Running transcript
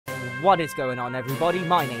What is going on, everybody?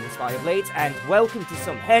 My name is Fireblades, and welcome to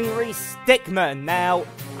some Henrystickmin. Now,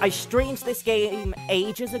 I streamed this game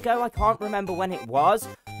ages ago, I can't remember when it was,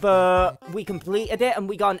 but we completed it and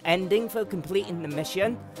we got an ending for completing the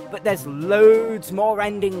mission. But there's loads more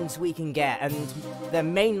endings we can get, and they're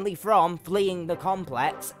mainly from fleeing the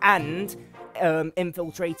complex and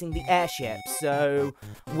infiltrating the airship. So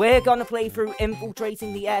we're gonna play through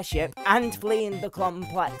infiltrating the airship and fleeing the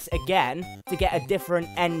complex again to get a different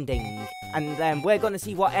ending, and then we're gonna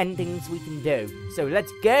see what endings we can do. So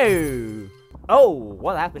let's go. Oh,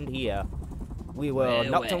 what happened here? We were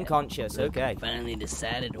knocked unconscious. Okay. Finally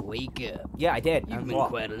decided to wake up. Yeah, I did. You've been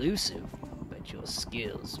quite elusive, but your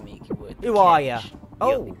skills make you worth the Who are cash. you?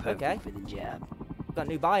 You'll Oh, be perfect okay. for the job. Got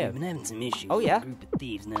new bio. We've been having some issues Oh, yeah? with a group of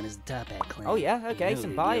thieves known as the Top Hat Clan. Oh, yeah? Okay, You know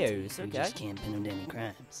some they're guilty. bios. We Okay. just can't pin them to any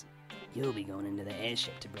crimes. You'll be going into the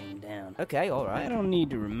airship to bring them down. Okay, I alright. don't need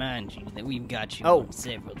to remind you that we've got you Oh. on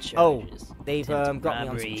several Oh, charges. they've Attempted got me on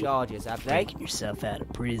some robbery, charges, have they? breaking yourself out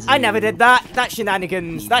of prison. I never did that. That's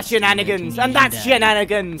shenanigans. That's shenanigans. And that's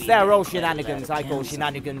shenanigans. They're all shenanigans. I call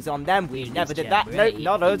shenanigans on them. We never did that. Nope,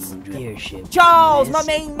 not us. Airship. Charles, my This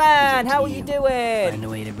main man. is How up are to you Find doing? a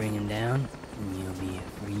way to bring him down, and you'll be a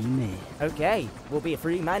free man. Okay, we'll be a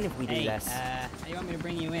free man if we do Hey, this. how you want me to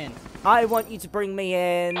bring you in? I want you to bring me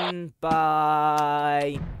in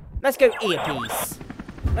by... Let's go earpiece.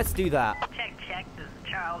 Let's do that. Check. This is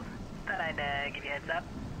Charles. Thought I'd give you a heads up.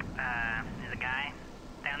 There's a guy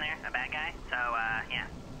down there, a bad guy. So, yeah.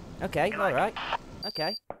 Okay, alright.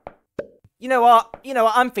 Okay. You know what?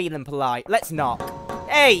 I'm feeling polite. Let's knock.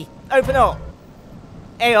 Hey, open up.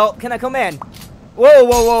 Hey, up, can I come in?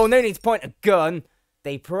 Whoa, no need to point a gun.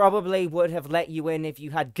 They probably would have let you in if you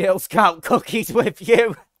had Girl Scout cookies with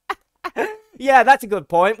you. Yeah, that's a good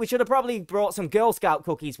point. We should have probably brought some Girl Scout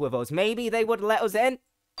cookies with us. Maybe they would let us in.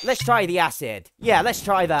 Let's try the acid. Yeah, let's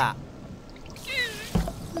try that.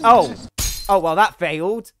 Oh, well, that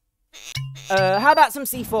failed. How about some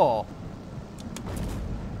C4?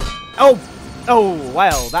 Oh,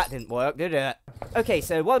 well, that didn't work, did it? Okay,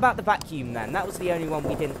 so what about the vacuum then? That was the only one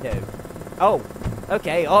we didn't do. Oh,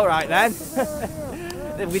 okay, alright then.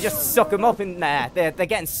 We just suck them up in there. They're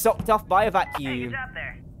getting sucked off by a Hey, good vacuum. job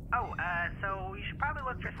there. Oh, so you should probably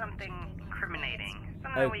look for something incriminating.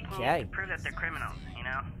 Something we can use to prove that they're criminals, you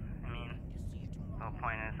know? I mean, the whole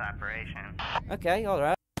point of this operation. Okay,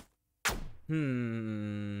 alright.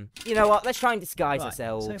 You know what? Let's try and disguise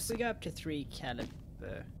ourselves. So if we go up to 3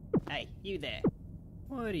 caliber... Hey, you there.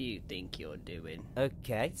 What do you think you're doing?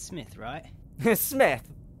 Okay. Smith, right? Smith.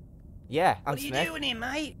 Yeah, I'm What are you Smith. doing here,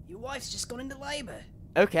 mate? Your wife's just gone into labour.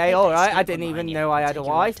 Okay, Hey, alright. sleep I didn't on even mine, know yeah. I had a Take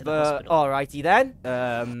you right wife, to the but hospital. alrighty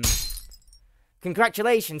then.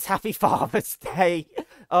 Congratulations, happy Father's Day.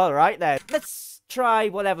 Alright then. Let's try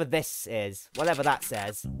whatever this is. Whatever that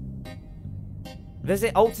says.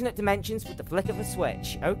 Visit alternate dimensions with the flick of a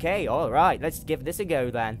switch. Okay, alright. Let's give this a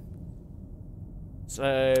go then.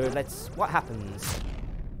 So, what happens?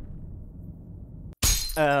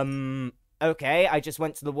 Okay, I just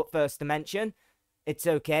went to the first dimension. It's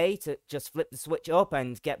okay to just flip the switch up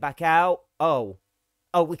and get back out. Oh,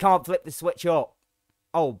 we can't flip the switch up.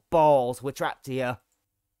 Oh, balls, we're trapped here.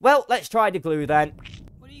 Well, let's try the glue then.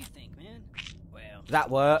 What do you think, man? Well, That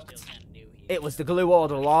worked. still kinda new here. It was the glue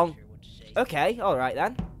all along. Sure what to say. Okay, alright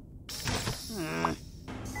then.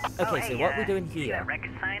 Okay, hey, so what are we doing see here? that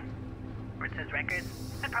record sign? Where it says records?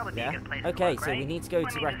 That'd probably be Yeah. a good place to Okay, look, so we right? need to go Let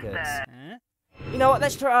to me just, records. Huh? You know what,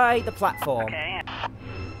 let's try the platform. Okay.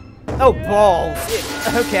 Oh, balls!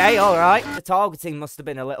 Okay, alright. The targeting must have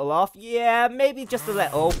been a little off. Yeah, maybe just a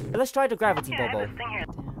little. Let's try the gravity Yeah, I bubble. have this thing here.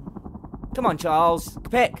 Come on, Charles.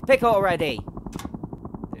 Pick already.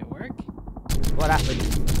 Did it work? What happened?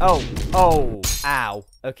 Oh, ow.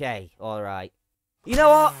 Okay, alright. You know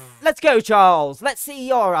what? Let's go, Charles. Let's see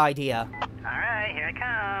your idea. Alright, here I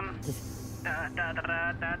come. Da, da, da,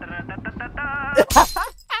 da, da, da, da, da, da, da.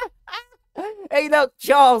 Hey, look,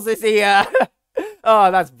 Charles is here. Oh,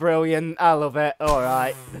 that's brilliant. I love it.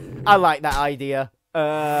 Alright. I like that idea.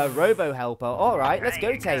 Robo Helper. Alright, let's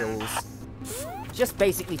go, Tails. Just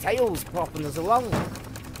basically Tails propping us along.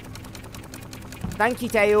 Thank you,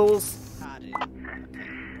 Tails. Ah, dude. I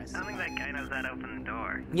don't think that guy knows how to open the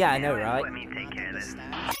door. Yeah, I know, Anyways, right? Let me take care of this.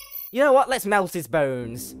 Understand? You know what? Let's melt his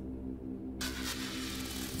bones.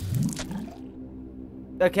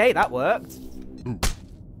 Okay, that worked.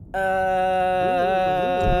 man,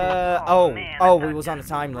 I We thought was on a just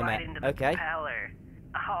time right limit. into the Okay. propeller.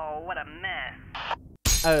 Oh, what a mess.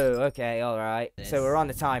 Oh, okay, alright. So we're on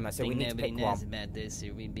the timer, so we Think need to nobody pick knows one. about this,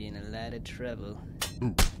 or we'd be in a lot of trouble.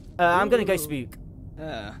 I'm gonna go spook.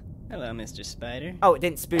 Hello, Mr. Spider. Oh, it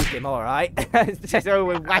didn't spook him, alright. Just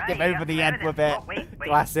we whack him over the head with it. Oh, wait.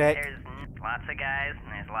 Classic. There's lots of guys and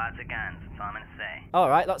there's lots of guns. That's all I'm gonna say.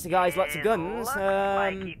 Alright, lots of guys, lots of It guns. looks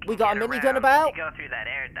like you can We got a get minigun around about? if you go through that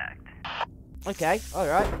air duct. Okay,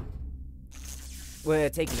 alright. We're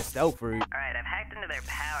taking the stealth route. Alright, I've hacked into their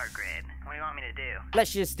power grid. What do you want me to do?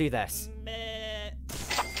 Let's just do this. Okay.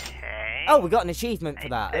 Oh, we got an achievement for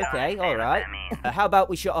that. I don't Okay, understand what alright. that means. How about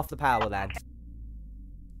we shut off the power then?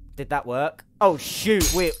 Did that work? Oh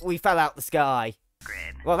shoot, we fell out the sky.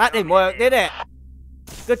 Grid. Well, that didn't work, did it?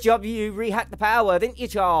 Good job you rehacked the power, didn't you,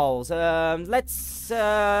 Charles? I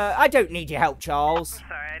don't need your help, Charles. I'm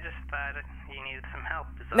sorry, I just thought you needed some help.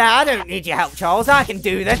 Nah, I don't need your help, Charles. I can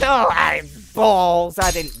do this. Oh, balls.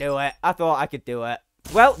 I didn't do it. I thought I could do it.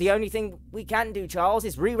 Well, the only thing we can do, Charles,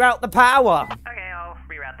 is reroute the power. Okay, I'll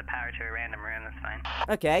reroute the power to a random room, that's fine.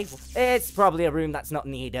 Okay, it's probably a room that's not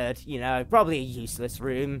needed, you know, probably a useless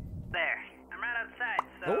room. There. I'm right outside,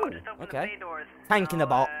 so Ooh, just open okay. the bay doors. Tank in the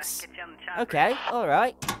I'll, box. Get you on the chopper. Okay,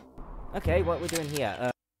 alright. Okay, what we're doing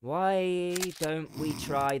here? Why don't we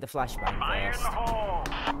try the flashbang Fire in first? the hole!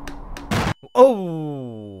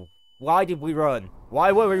 Oh! Why did we run?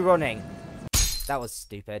 Why were we running? That was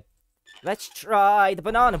stupid. Let's try the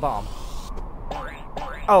banana bomb.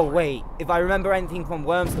 Oh, wait. If I remember anything from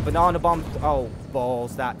Worms, the banana bomb... Oh,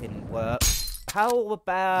 balls. That didn't work. How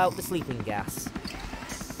about the sleeping gas?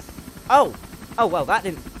 Oh! Oh, well, that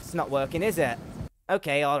didn't... It's not working, is it?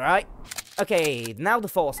 Okay, alright. Okay, now the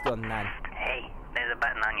force gun, then. Hey, there's a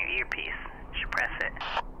button on your earpiece. You should press it.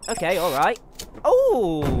 Okay, alright.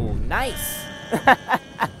 Oh, nice.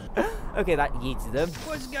 Okay, that yeets them.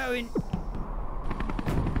 What's going?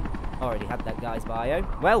 Already had that guy's bio.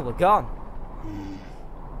 Well, we're gone.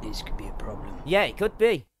 This could be a problem. Yeah, it could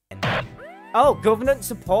be. Oh, government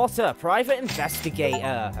supporter, private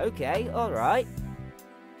investigator. Okay, alright.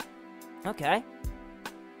 Okay.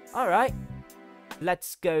 Alright.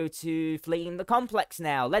 Let's go to Fleeing the Complex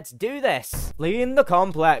now. Let's do this. Fleeing the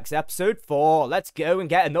Complex, episode 4. Let's go and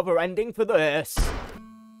get another ending for this.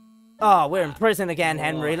 Oh, we're in prison again,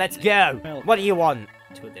 Henry. Let's go. What do you want?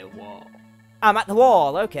 To the wall. I'm at the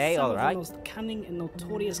wall. Okay, Some alright. of the most cunning and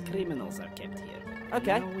notorious criminals are kept here.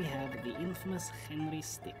 Okay. Now we have the infamous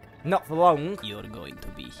Henrystickmin. Not for long. You're going to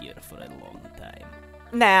be here for a long time.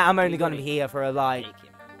 Nah, I'm only gonna be here for like Take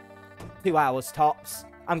him. 2 hours tops.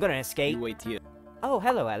 I'm gonna escape. You wait here. Oh,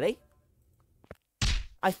 hello, Ellie.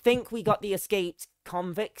 I think we got the escaped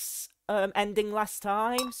convicts ending last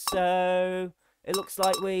time, so it looks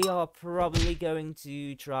like we are probably going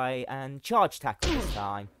to try and charge tackle this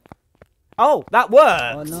time. Oh, that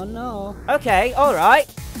worked! Oh, no. Okay, alright.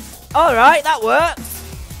 Alright, that works.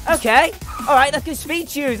 Okay, alright, let's go speed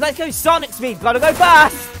shoes. Let's go Sonic speed. Gotta go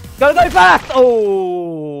fast. Gotta go fast.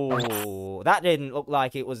 Oh, that didn't look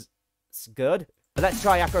like it was good. But let's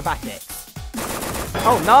try acrobatics.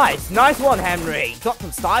 Oh, nice. Nice one, Henry. Got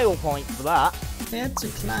some style points for that. That's a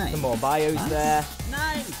climb. Some more bios there.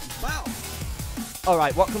 Nice. Wow.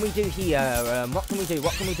 Alright, what can we do here? What can we do?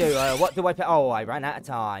 What can we do? What do I put? Oh, I ran out of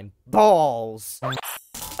time. Balls.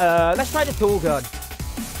 Let's try the tool gun.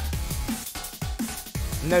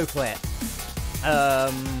 No clip.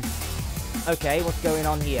 Okay, what's going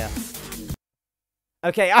on here?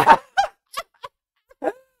 Okay,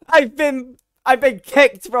 I've been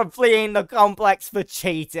kicked from Fleeing the Complex for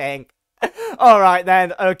cheating. Alright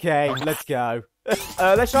then, okay, let's go.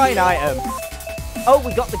 Let's try an item. Oh,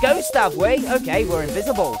 we got the ghost, have we? Okay, we're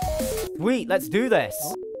invisible. Sweet, let's do this.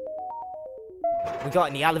 We got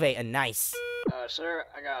in the elevator, nice. Sir,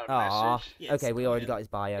 I got a Aw, message. Yes, okay, we already got his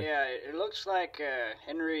bio. Yeah, it looks like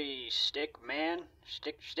Henrystickmin.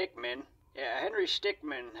 Stickmin. Yeah,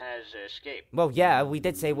 Henrystickmin has escaped. Well, yeah, we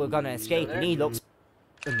did say we are gonna escape, and he looks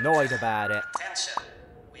annoyed about it.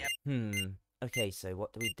 Okay, so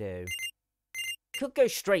what do we do? Could go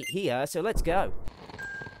straight here, so let's go.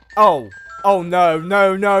 Oh. Oh, no,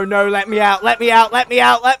 no, no, no, let me out, let me out, let me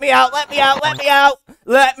out, let me out, let me out, let me out,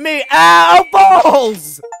 let me out,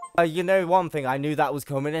 balls! You know one thing, I knew that was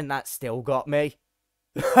coming and that still got me.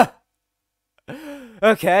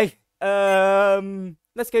 Okay,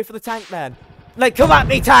 let's go for the tank then. Like, come at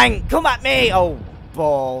me, tank, come at me! Oh,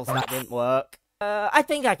 balls, that didn't work. I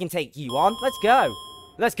think I can take you on, let's go.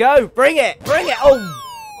 Let's go, bring it, oh!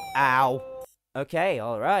 Ow. Okay,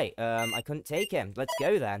 alright, I couldn't take him, let's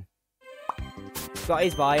go then. Got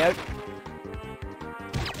his bio.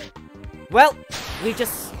 Well,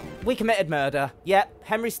 we committed murder. Yep,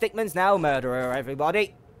 Henrystickmin's now a murderer,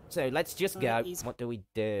 everybody. So let's just go. What do we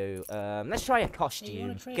do? Let's try a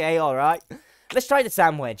costume. Okay, alright. Let's try the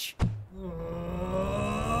sandwich.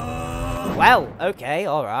 Well, okay,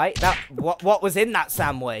 alright. What was in that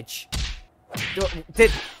sandwich?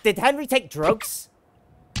 Did Henry take drugs?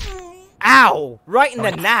 Ow! Right in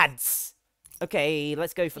the nads! Okay,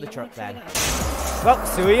 let's go for the truck then. Well,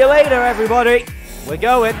 see you later, everybody! We're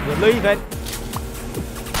going, we're leaving.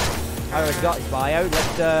 I already got his bio.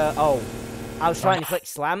 Let's, oh. I was trying to click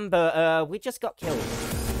slam, but, we just got killed.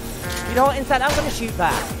 You know what? Instead, I'm gonna shoot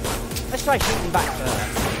back. Let's try shooting back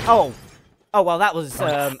first. Oh. Oh, well, that was,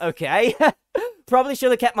 okay. Probably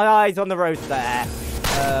should have kept my eyes on the road there.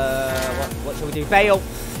 What shall we do? Bail.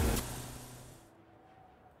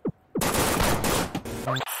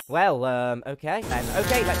 Well, okay then.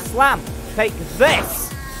 Okay, let's slam. Take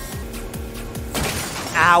this.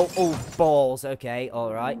 Ow. Oh, balls. Okay,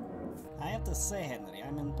 alright. I have to say, Henry,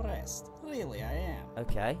 I'm impressed. Really, I am.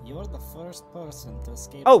 Okay. You're the first person to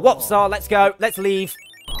escape. Oh, whoops, so let's go. Let's leave.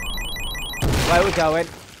 Where are we going?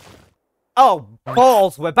 Oh,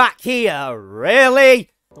 balls, we're back here. Really?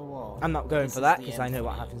 The wall. I'm not going This for is that, the because end I know for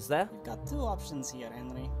what you. happens there. You've got two options here,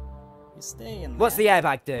 Henry. You stay in What's the there.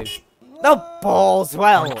 airbag do? No, balls,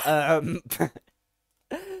 well,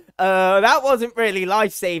 that wasn't really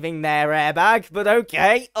life-saving there, airbag, but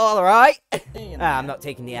okay, alright. Stay in I'm there. not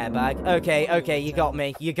taking the airbag. Okay, you got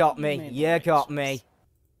me, you got me.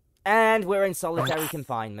 And we're in solitary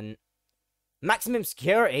confinement. Maximum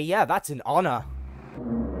security, yeah, that's an honor.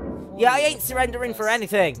 Yeah, I ain't surrendering for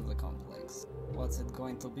anything. To the complex. What's it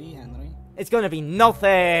going to be, Henry? It's gonna be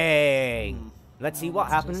nothing. Let's see what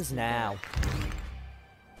Let's happens just- now.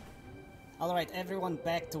 All right, everyone,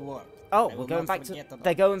 back to work. Oh, I we're will going not back to... forget about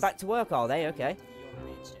They're going this. back to work, are they? Okay.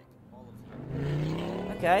 Your paycheck, all of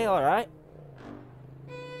you. Okay, alright.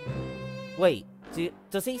 Wait,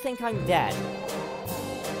 does he think I'm dead?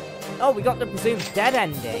 Oh, we got the presumed dead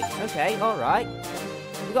ending. Okay, alright.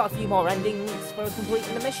 We got a few more endings for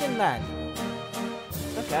completing the mission then.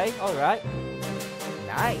 Okay, alright.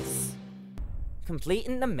 Nice.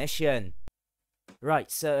 Completing the mission. Right,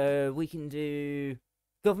 so we can do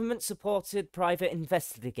government-supported private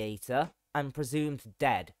investigator and presumed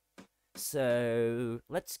dead. So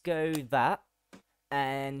let's go that.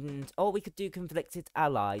 And, or we could do conflicted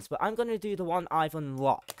allies, but I'm going to do the one I've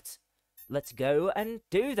unlocked. Let's go and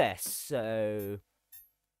do this. So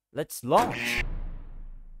let's launch.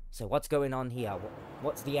 So what's going on here?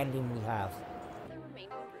 What's the ending we have? The remaining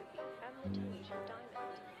ruby and the Tunisian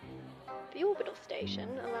diamond. The orbital station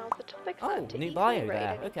allows the topic Oh, fan to new easily bio raid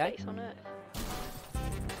there, any okay. place on Earth.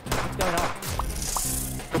 What's going on?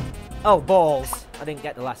 Oh, balls. I didn't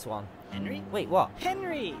get the last one. Henry? Wait, what?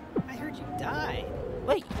 Henry! I heard you died.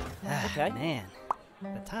 Wait. Ah, Okay. Man,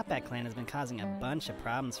 the Toppat clan has been causing a bunch of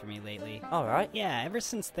problems for me lately. Alright. Yeah, ever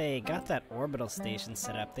since they got that orbital station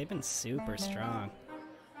set up, they've been super strong.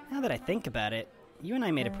 Now that I think about it, you and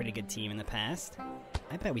I made a pretty good team in the past.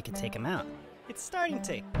 I bet we could take them out. It's starting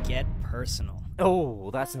to get personal. Oh,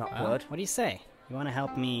 that's not Well, good. what do you say? You want to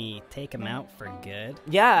help me take them out for good?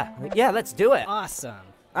 Yeah, let's do it. Awesome.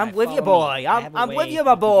 I'm Alright, with you, follow boy. me. I have a I'm with way you,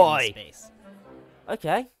 my we can get boy. into space.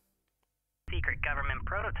 Okay. Secret government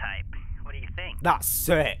prototype. What do you think? That's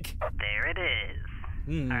sick. There it is.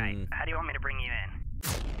 Alright, how do you want me to bring you in?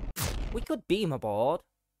 We could beam aboard.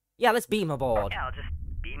 Yeah, let's beam aboard. Yeah, I'll just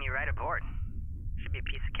beam you right aboard. Should be a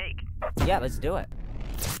piece of cake. Yeah, let's do it.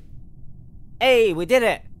 Hey, we did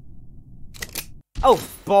it. Oh,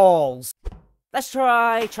 balls. Let's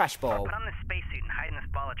try trash ball. Put on this spacesuit and hide in this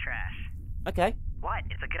ball of trash. Okay. What?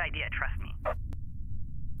 It's a good idea, trust me.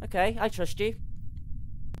 Okay, I trust you.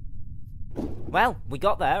 Well, we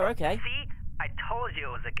got there, okay. See? I told you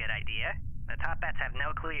it was a good idea. The top bats have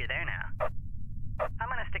no clue you're there now. I'm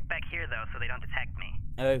gonna stick back here, though, so they don't detect me.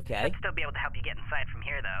 Okay. I'd still be able to help you get inside from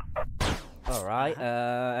here, though. Alright,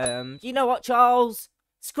 you know what, Charles?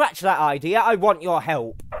 Scratch that idea, I want your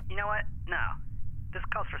help. You know what? No. This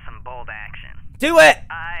calls for some bold action. Do it!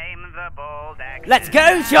 I'm the bold action. Let's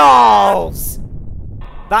go, Charles!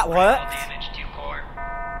 That worked. Damage to core.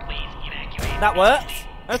 Please evacuate. That worked.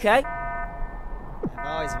 Okay. I've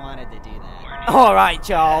always wanted to do that. Alright,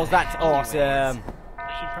 Charles, that's awesome.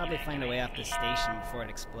 I should probably find a way off this station before it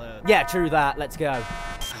explodes. Yeah, true that, let's go.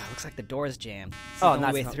 Ah, looks like the door's jammed. This Oh, is the only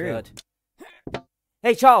that's way not through. good.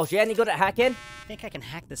 Hey, Charles, you any good at hacking? I think I can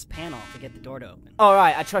hack this panel to get the door to open.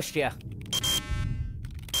 Alright, I trust you.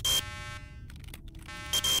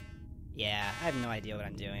 Yeah, I have no idea what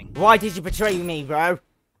I'm doing. Why did you betray me, bro?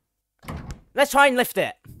 Let's try and lift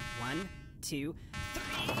it. 1, 2,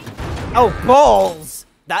 3. Oh, balls!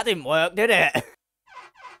 That didn't work, did it?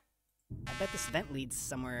 I bet this vent leads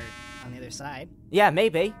somewhere on the other side. Yeah,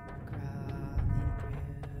 maybe.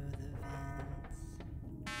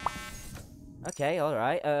 Okay,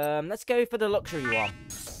 alright. Let's go for the luxury one.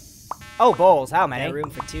 Oh, balls, how many? Got room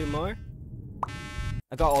for 2 more?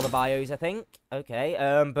 I got all the bios, I think. Okay,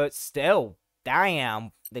 but still,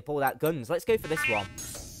 damn, they pulled out guns. Let's go for this one.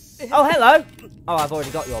 Oh, hello! Oh, I've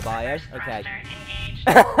already got your bio. Okay.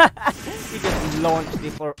 You just launched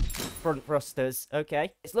the front thrusters.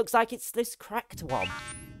 Okay. It looks like it's this cracked one.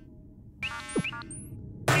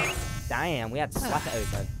 Damn, we had to slap it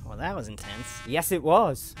open. Well, that was intense. Yes, it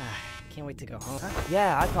was. Can't wait to go home.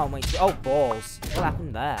 Yeah, I can't wait to... Oh, balls. What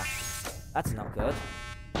happened there? That's not good.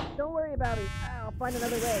 Don't worry about it. I'll find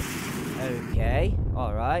another way. Okay,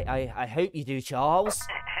 alright. I hope you do, Charles.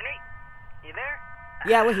 Henry, you there?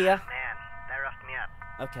 Yeah, we're here. Man, that roughed me up.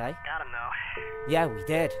 Okay. Got him though. Yeah, we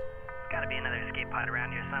did. There's gotta be another escape pod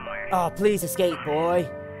around here somewhere. Oh, please escape, boy.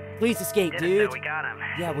 Please escape, Did it, dude. though, we got him.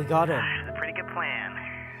 Yeah, we got him. It was a pretty good plan.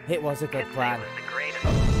 It was a good His plan. thing was the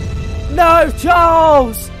greatest. No,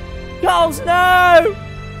 Charles! Charles, no!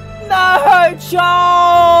 No,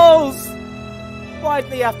 Charles! Why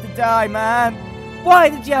did he have to die, man? Why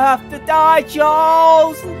did you have to die,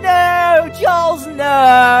 Charles? No, Charles,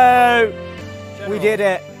 no! We did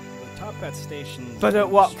it. The Top Hat station. But at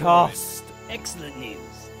what cost? Excellent news.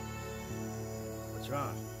 What's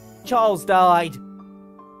wrong? Charles died.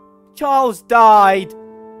 Charles died.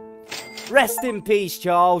 Rest in peace,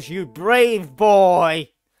 Charles, you brave boy.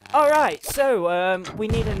 Alright, so, we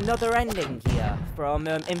need another ending here from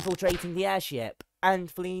infiltrating the airship and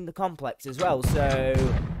fleeing the complex as well, so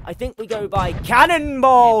I think we go by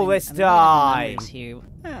Cannonball this time. Here.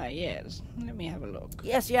 Ah, yes. Let me have a look.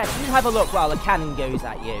 Yes, you have a look while the cannon goes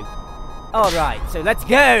at you. Alright, so let's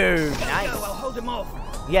go. Nice. I'll hold him off.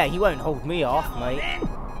 Yeah, he won't hold me off, mate.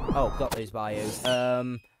 Oh, got those bios.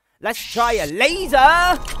 Let's try a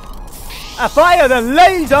laser. Fire the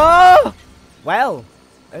laser! Well,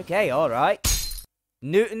 okay, alright.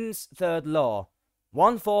 Newton's third law.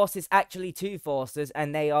 One force is actually 2 forces,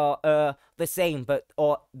 and they are, the same, but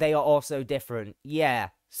they are also different. Yeah,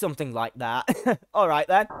 something like that. Alright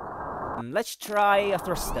then. Let's try a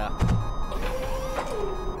thruster.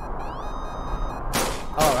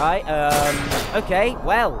 Alright, okay,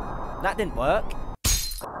 well, that didn't work.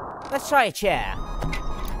 Let's try a chair.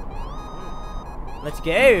 Let's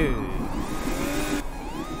go.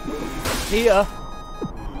 See ya.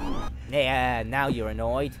 Yeah, now you're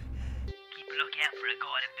annoyed. Keep a lookout for a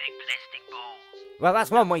guy with a big plastic ball. Well,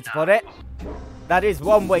 that's one way to put it. That is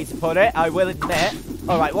one way to put it, I will admit.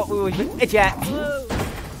 Alright, what will we do? Eject.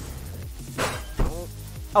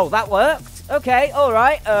 Oh, that worked. Okay,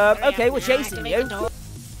 alright. Okay, we're chasing you.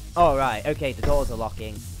 Alright, okay, the doors are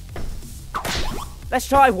locking. Let's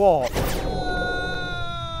try warp.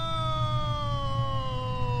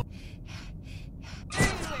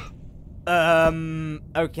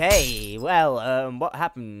 Okay, well, what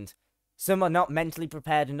happened? Some are not mentally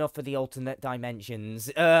prepared enough for the alternate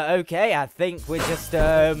dimensions. Okay, I think we're just,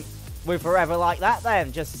 we're forever like that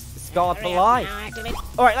then, just scarred for life.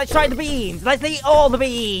 Alright, let's try the beans! Let's eat all the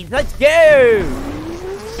beans! Let's go!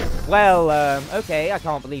 Well, okay, I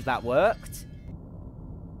can't believe that worked.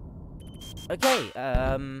 Okay,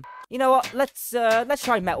 you know what, let's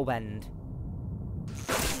try metal bend.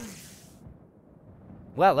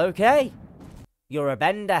 Well, okay. You're a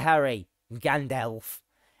bender, Harry. Gandalf.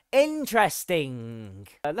 Interesting.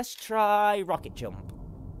 Let's try rocket jump.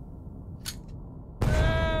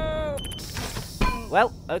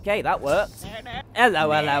 Well, okay, that worked.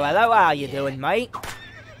 Hello, how are you doing, mate?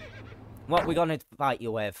 What we gonna fight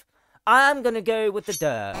you with? I'm gonna go with the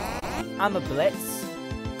dirt. I'm a blitz.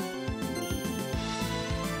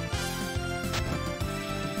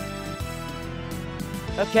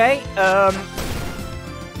 Okay,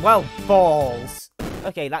 well, balls.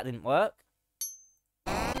 Okay, that didn't work.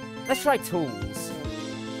 Let's try tools.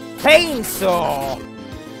 Chainsaw!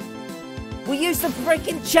 We used the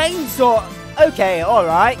freaking chainsaw! Okay,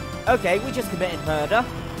 alright. Okay, we just committed murder.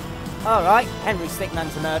 Alright,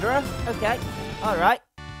 Henrystickmin's a murderer. Okay, alright.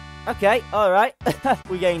 Okay, alright.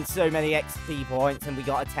 We gained so many XP points and we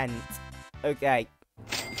got a tent. Okay.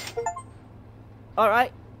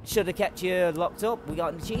 Alright, should have kept you locked up. We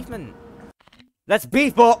got an achievement. Let's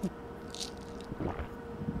beef up!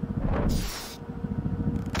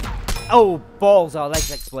 Oh, balls, our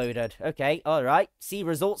legs exploded. Okay, alright. See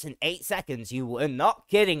results in 8 seconds. You were not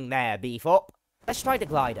kidding there, beef up. Let's try the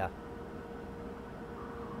glider.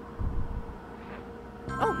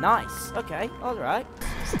 Oh, nice. Okay, alright.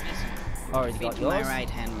 Already got yours. My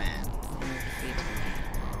right-hand man.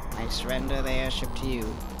 I surrender the airship to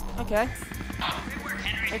you. Okay.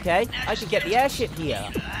 Okay, I should get the airship here.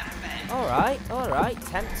 Alright,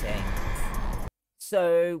 tempting.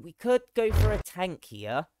 So, we could go for a tank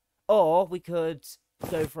here, or we could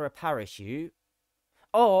go for a parachute.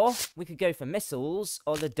 Or we could go for missiles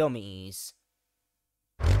or the dummies.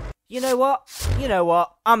 You know what?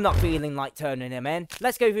 I'm not feeling like turning him in.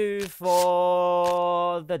 Let's go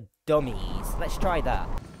for the dummies. Let's try that.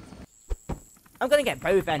 I'm going to get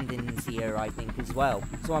both endings here, I think, as well.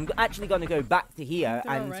 So I'm actually going to go back to here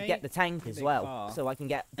and get the tank as well. So I can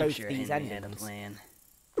get both of these endings.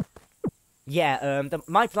 Yeah,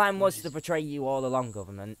 my plan was to betray you all along,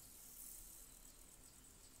 government.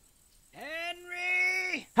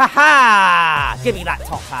 Henry! Ha-ha! Give me that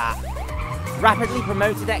top hat. Rapidly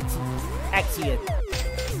promoted Exian.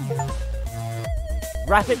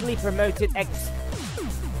 Rapidly promoted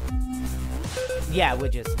Yeah, we're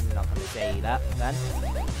just not gonna say that, then.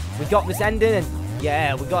 We got this ending, and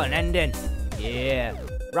yeah, we got an ending. Yeah.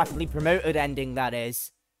 Rapidly promoted ending, that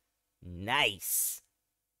is. Nice.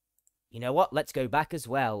 You know what? Let's go back as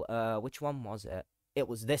well. Which one was it? It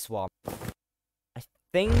was this one. I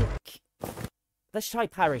think... Let's try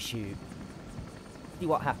parachute. See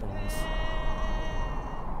what happens.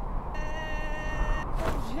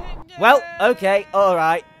 Well, okay,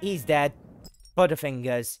 alright. He's dead.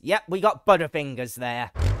 Butterfingers. Yep, we got Butterfingers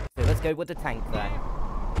there. So let's go with the tank then.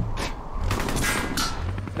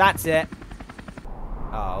 That's it.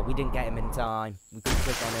 Oh, we didn't get him in time. We couldn't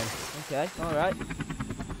click on him. Okay, alright.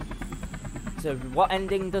 So what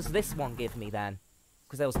ending does this one give me then?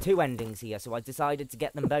 Because there was 2 endings here, so I decided to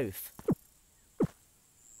get them both.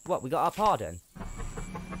 What, we got our pardon?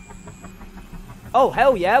 Oh,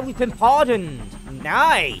 hell yeah, we've been pardoned!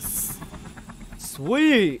 Nice!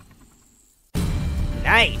 Sweet!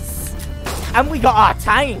 Nice! And we got our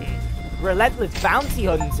tank! Relentless Bounty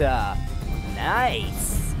Hunter!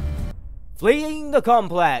 Nice! Fleeing the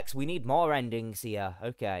complex! We need more endings here.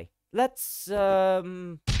 Okay. Let's,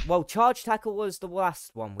 well, Charge Tackle was the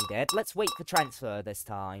last one we did. Let's wait for transfer this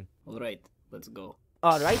time. Alright, let's go.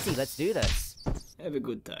 Alrighty, let's do this. Have a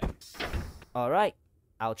good time. Alright,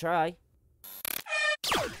 I'll try.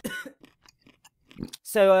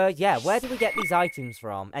 So, yeah, where do we get these items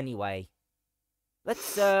from, anyway?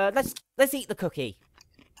 Let's eat the cookie.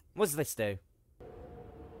 What does this do?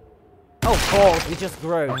 Oh, balls, we just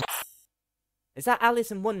grew. Is that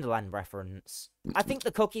Alice in Wonderland reference? I think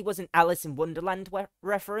the cookie was an Alice in Wonderland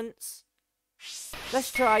reference. Let's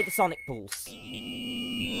try the Sonic Pulse.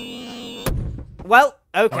 Well,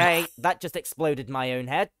 okay, that just exploded my own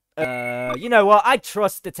head. You know what? I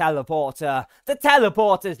trust the teleporter. The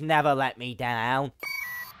teleporter's never let me down.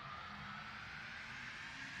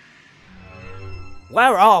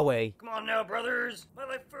 Where are we? Come on now, brothers.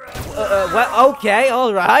 Well, okay,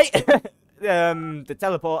 alright. The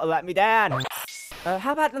teleporter let me down.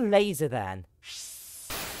 How about the laser then?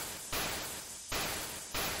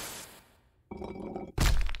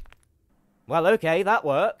 Well, okay, that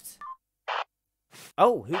worked.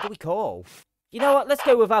 Oh, who do we call? You know what, let's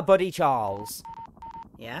go with our buddy Charles.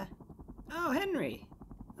 Yeah? Oh, Henry.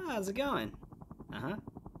 Oh, how's it going? Uh-huh.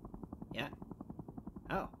 Yeah.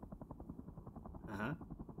 Oh. Uh-huh.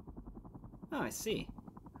 Oh, I see.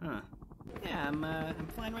 Huh. Yeah, I'm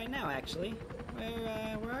flying right now, actually.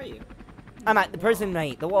 Where are you? I'm at the prison,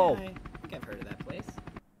 mate, the wall. Yeah, I think I've heard of that place.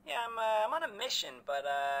 Yeah, I'm on a mission, but,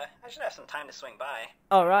 I should have some time to swing by.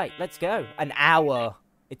 Alright, let's go. An hour.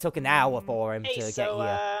 It took an hour for him to get here.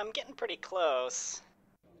 I'm getting pretty close.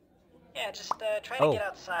 Yeah, just, try to get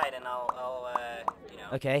outside and I'll, you know.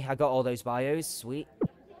 Okay, I got all those bios, sweet.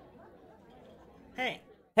 Hey.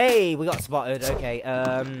 Hey, we got spotted, okay,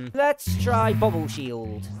 let's try Bubble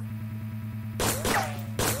Shield.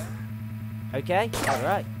 Okay,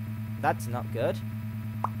 alright. That's not good.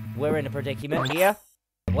 We're in a predicament here.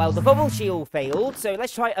 Well, the Bubble Shield failed, so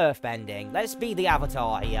let's try Earthbending. Let's be the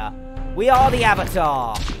Avatar here. We are the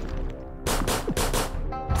Avatar!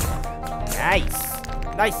 Nice!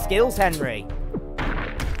 Nice skills, Henry.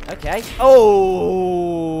 Okay.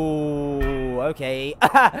 Oh! Okay.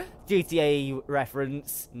 GTA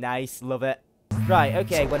reference. Nice, love it. Right,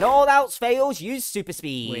 okay, when all else fails, use super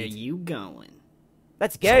speed. Where you going?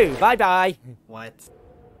 Let's go, bye-bye. What?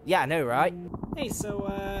 Yeah, I know, right? Hey, so,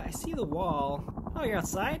 I see the wall. Oh, you're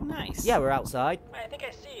outside? Nice. Yeah, we're outside. I think I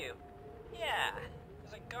see you. Yeah,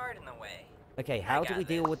 there's a guard in the way. Okay, how do we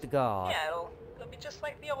deal with the guard? Yeah, it'll be just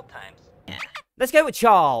like the old times. Yeah. Let's go with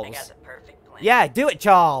Charles. I got the perfect plan. Yeah, do it,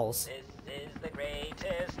 Charles. This is the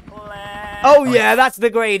greatest plan. Oh yeah, that's the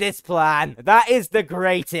greatest plan. That is the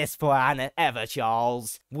greatest plan ever,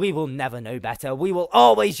 Charles. We will never know better. We will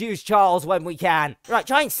always use Charles when we can. Right,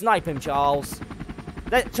 try and snipe him, Charles.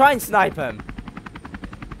 Try and snipe him.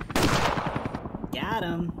 Got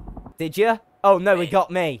him. Did you? Oh no, he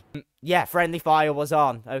got me. Yeah, friendly fire was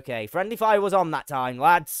on. Okay, friendly fire was on that time,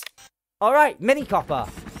 lads. Alright, mini copper.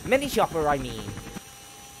 Mini chopper, I mean.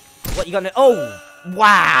 What you gonna... Oh!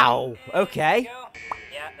 Wow! Okay.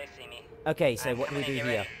 Yeah, they see me. Okay, so I'm what do we coming do in,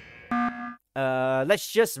 here? ready? Let's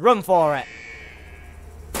just run for it.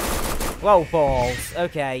 Whoa, balls.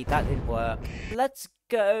 Okay, that didn't work. Let's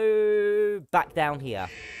go back down here.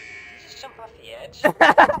 Just jump off the edge.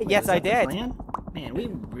 Yes, Was I that the did. plan? Man, we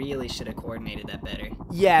really should have coordinated that better.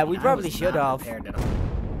 Yeah, I we mean, I probably was should not have. prepared at all.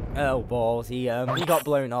 Oh, balls. He got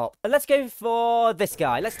blown up. Let's go for this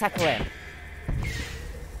guy. Let's tackle him.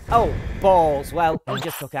 Oh, balls. Well, he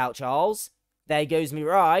just took out Charles. There goes me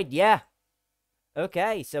ride. Yeah.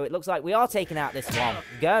 Okay, so it looks like we are taking out this one.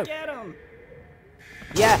 Go. Get him!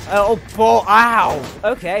 Yeah. Oh, ball. Ow.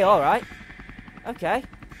 Okay, alright. Okay.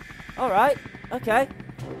 Alright. Okay.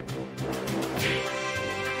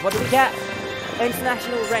 What do we get?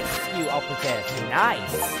 International Rescue Operative.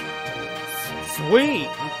 Nice. Sweet.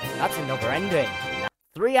 That's another ending.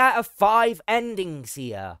 3 out of 5 endings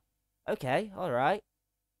here. Okay, alright.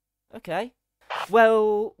 Okay.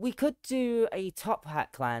 Well, we could do a Top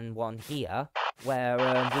Hat Clan one here, where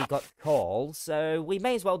we got calls, so we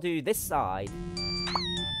may as well do this side.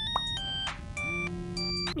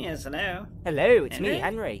 Yes, hello. Hello, it's me, Henry?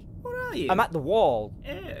 Henry. Where are you? I'm at the wall.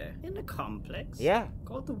 In the complex? Yeah.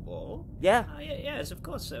 Called the wall? Yeah. Yes, of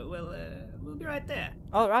course, sir. We'll be right there.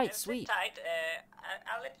 Alright, Sit sweet. tight.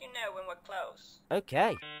 I'll let you know when we're close.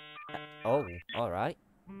 Okay. Oh, alright.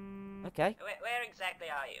 Okay. Where exactly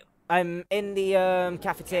are you? I'm in the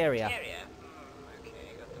cafeteria. Cafeteria?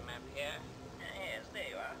 Okay, got the map here. Yes, there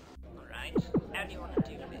you are. Alright. How do you want to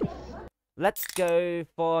do this? Let's go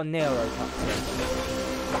for neurotoxin.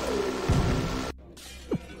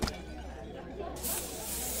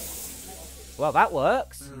 Well, that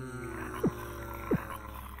works.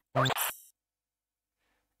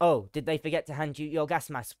 Oh, did they forget to hand you your gas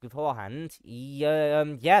mask beforehand?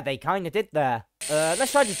 Yeah, they kinda did there.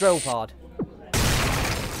 Let's try the drill pod.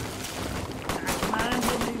 Come on,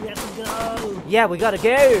 Henry, we have to go. Yeah, we gotta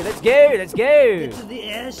go. Let's go. Let's go. Get to the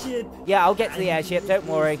airship. Yeah, I'll get to the airship. Don't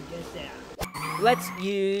worry. Get there. Let's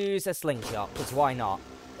use a slingshot, because why not?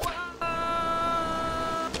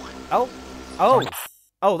 Oh. Oh.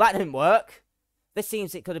 Oh, that didn't work. This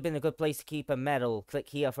seems it could have been a good place to keep a medal. Click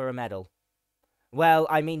here for a medal. Well,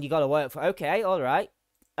 I mean, you gotta work for... Okay, alright.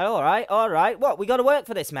 Alright, alright. What? We gotta work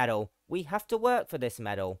for this medal. We have to work for this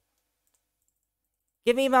medal.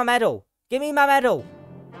 Give me my medal. Give me my medal.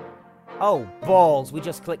 Oh, balls. We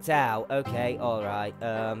just clicked out. Okay, alright.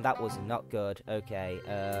 That was not good. Okay,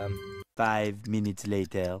 5 minutes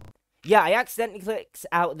later. Yeah, I accidentally clicked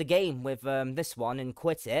out of the game with this one and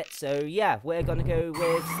quit it. So, yeah, we're gonna go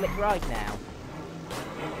with Slick Ride now.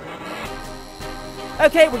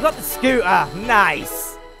 Okay, we got the scooter.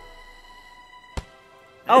 Nice.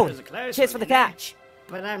 That was a close cheers one, for the Henry. catch.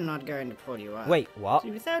 But I'm not going to pull you up. Wait, what? See,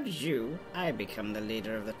 without you, I become the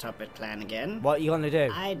leader of the Tuppet clan again. What are you gonna do?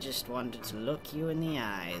 I just wanted to look you in the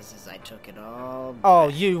eyes as I took it all back. Oh,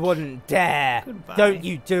 you wouldn't dare. Goodbye. Don't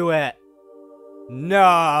you do it.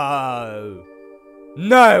 No.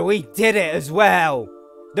 No, we did it as well.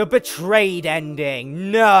 The betrayed ending.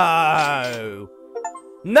 No.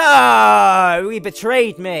 No, he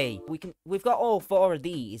betrayed me. We've got all 4 of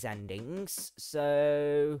these endings,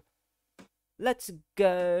 so let's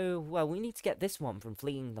go. Well, we need to get this one from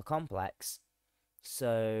fleeing the complex.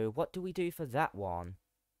 So, what do we do for that one?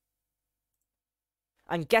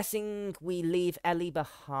 I'm guessing we leave Ellie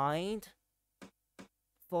behind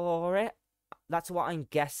for it. That's what I'm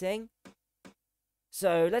guessing.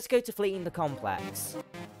 So, let's go to fleeing the complex.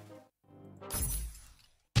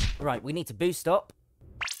 Right, we need to boost up.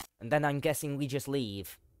 And then I'm guessing we just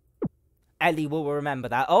leave. Ellie will remember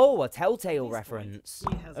that. Oh, a Telltale reference.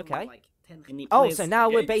 Okay. Oh, so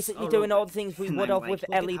now we're basically doing all the things we would have with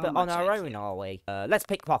Ellie, but on our own, are we? Let's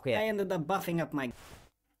pickpocket. I ended up buffing up my...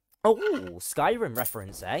 Oh, Skyrim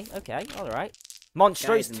reference, eh? Okay, alright.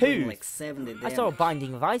 Monstrous guys and doing 2. like 70 I saw a damage.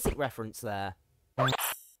 Binding of Isaac reference there.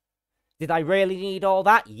 Did I really need all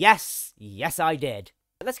that? Yes! Yes, I did.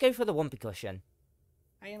 Let's go for the Wumpy Cushion.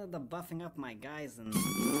 I ended up buffing up my guys and...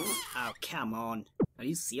 Oh, come on. Are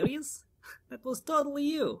you serious? That was totally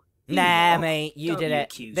you. Nah, Oh, mate, you don't did it.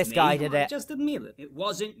 accuse This me. guy did it. Just admit it. It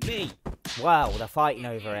wasn't me. Wow, they're fighting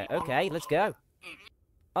over it. Okay, let's go.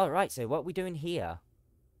 Alright, so what are we doing here?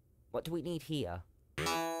 What do we need here?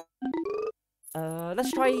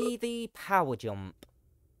 Let's try the power jump.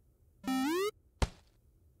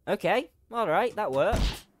 Okay, alright, that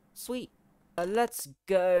worked. Sweet. Let's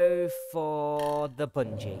go for the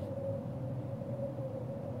bungee.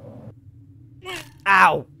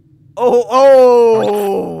 Ow! Oh,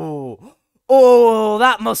 oh! Oh,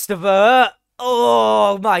 that must have hurt!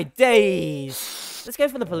 Oh, my days! Let's go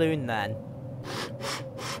for the balloon then.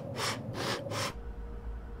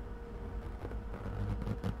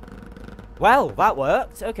 Well, that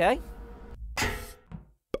worked. Okay.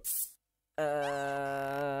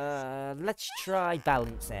 Let's try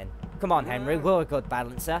balancing. Come on, Henry. We're a good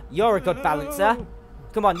balancer. You're a good balancer.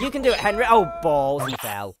 Come on, you can do it, Henry. Oh, balls. He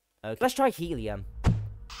fell. Okay. Let's try helium.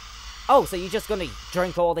 Oh, so you're just gonna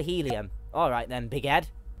drink all the helium. Alright then, big head.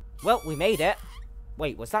 Well, we made it.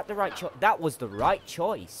 Wait, was that the right choice? That was the right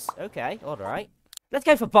choice. Okay, alright. Let's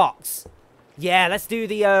go for box. Yeah, let's do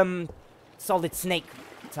the, solid snake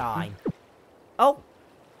time. Oh,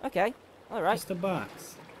 okay. Alright. Just a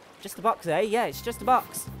box. Just a box, eh? Yeah, it's just a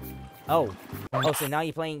box. Oh. Oh, so now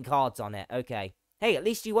you're playing cards on it. Okay. Hey, at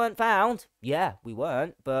least you weren't found. Yeah, we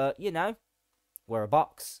weren't, but, you know, we're a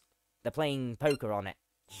box. They're playing poker on it.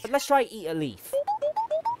 But let's try eat a leaf.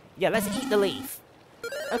 Yeah, let's eat the leaf.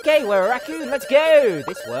 Okay, we're a raccoon. Let's go.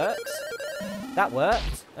 This works. That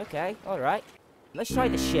worked. Okay, alright. Let's try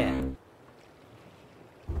the ship.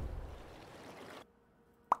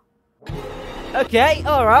 Okay,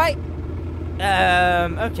 alright.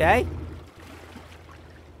 Okay.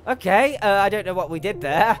 Okay, I don't know what we did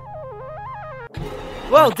there.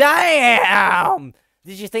 Well, damn!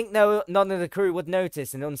 Did you think none of the crew would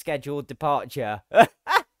notice an unscheduled departure?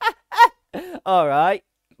 Alright.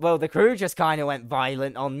 Well, the crew just kind of went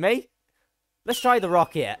violent on me. Let's try the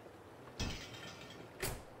rocket.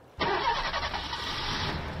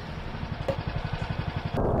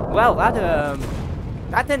 Well,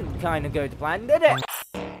 that didn't kind of go to plan, did it?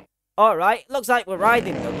 Alright, looks like we're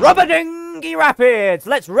riding the rubber dinghy rapids.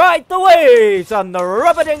 Let's ride the waves on the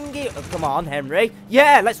rubber dinghy. Oh, come on, Henry.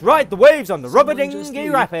 Yeah, let's ride the waves on the rubber dinghy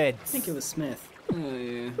rapids. I think it was Smith. Oh,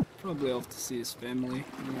 yeah. Probably off to see his family.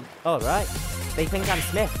 Yeah. Alright. They think I'm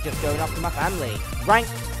Smith, just going off to my family. Rank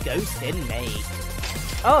ghosting me.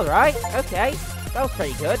 Alright, okay. That was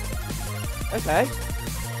pretty good. Okay.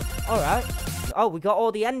 Alright. Oh, we got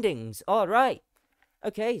all the endings. Alright.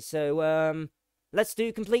 Okay, so, let's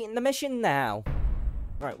do completing the mission now.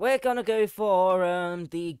 Right, we're gonna go for,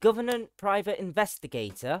 the Government Private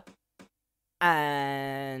Investigator.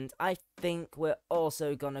 And I think we're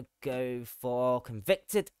also gonna go for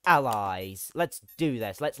Convicted Allies. Let's do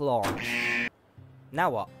this. Let's launch.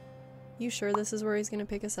 Now what? You sure this is where he's gonna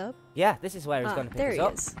pick us up? Yeah, this is where he's gonna pick us up. There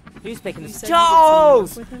he is. Who's picking us up? said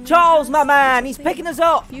Charles! you could team up with him Charles, in my the past man! or He's something? picking us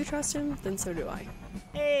up! If you trust him, then so do I.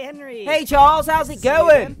 Hey, Henry! Hey, Charles, how's it See you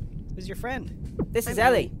going? again. Who's your friend? This is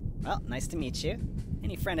Ellie. Well, nice to meet you.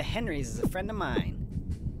 Any friend of Henry's is a friend of mine.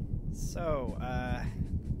 So,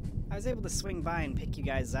 I was able to swing by and pick you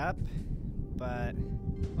guys up, but,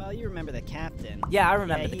 well, you remember the captain. Yeah, I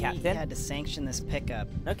remember the He captain. had to sanction this pickup.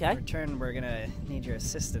 Okay. In return, we're gonna need your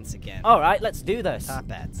assistance again. Alright, let's do this. Top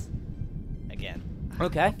hats. Again.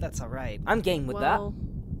 Okay. That's alright. I'm game with Well,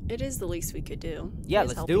 it is the least we could do. Yeah, He is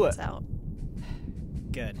let's helping do us it. out.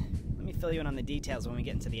 Good. Let me fill you in on the details when we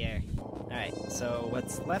get into the air. Alright, so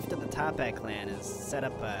what's left of the Topak clan is set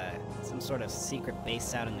up some sort of secret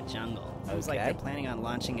base out in the jungle. Seems like Okay. they're planning on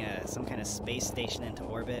launching some kind of space station into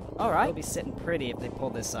orbit. Alright. It'll be sitting pretty if they pull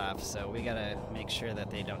this off, so we gotta make sure that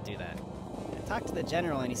they don't do that. I talked to the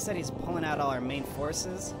general and he said he's pulling out all our main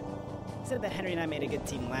forces. He said that Henry and I made a good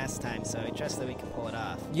team last time, so he trusts that we can pull it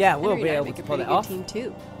off. Yeah, we'll Henry be and I able make to a pull pretty it good off. team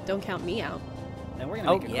too. Don't count me out. Then we're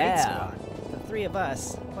gonna Oh, make a great yeah. squad. The three of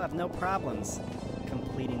us will have no problems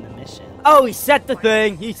completing the mission. Oh, he said the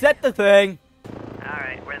thing! He said the thing!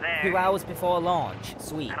 Alright, we're there. 2 hours before launch.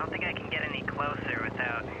 Sweet. I don't think I can get any closer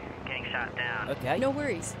without getting shot down. Okay. No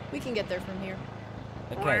worries. We can get there from here.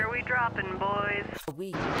 Okay. Where are we dropping, boys?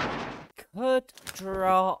 We could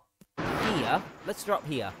drop here. Let's drop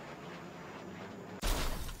here.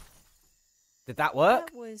 Did that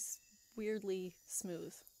work? That was weirdly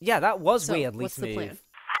smooth. Yeah, that was So, weirdly what's smooth. the plan?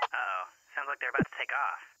 Uh-oh. Sounds like they're about to take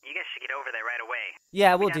off. You guys should get over there right away.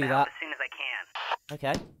 Yeah, we'll Be down do to help that. as soon as I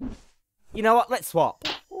can. Okay. You know what? Let's swap.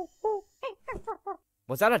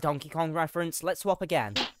 Was that a Donkey Kong reference? Let's swap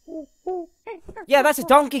again. Yeah, that's a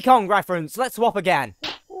Donkey Kong reference. Let's swap again.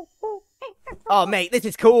 Oh, mate, this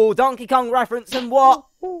is cool. Donkey Kong reference and what?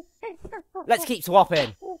 Let's keep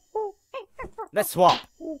swapping. Let's swap.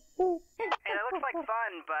 Hey, that looks like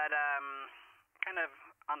fun, but, kind of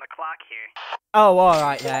on the clock here. Oh,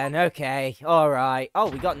 alright then. Okay. Alright. Oh,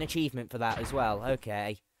 we got an achievement for that as well.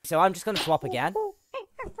 Okay. So I'm just going to swap again.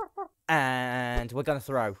 And we're going to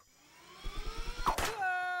throw.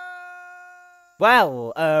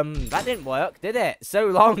 Well, that didn't work, did it? So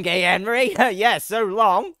long, eh, Henry? Yeah, so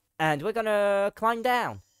long. And we're going to climb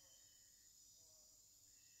down.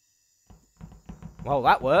 Well,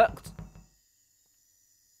 that worked.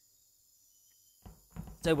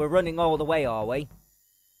 So we're running all the way, are we?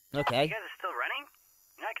 Okay. You guys are still running?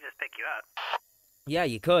 I could just pick you up. Yeah,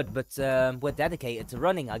 you could, but we're dedicated to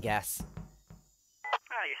running, I guess.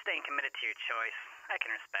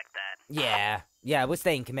 can respect that. Yeah, we're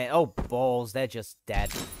staying committed. Oh, balls, they're just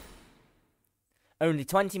dead. Only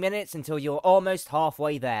 20 minutes until you're almost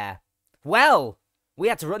halfway there. Well, we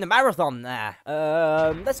had to run a marathon there.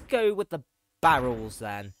 Let's go with the barrels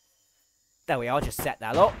then. There we are, just set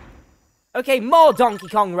that up. Okay, more Donkey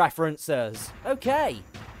Kong references. Okay.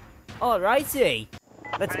 Alrighty.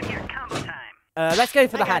 Let's go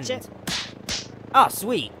for the hand. Ah,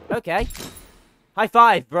 sweet. Okay. High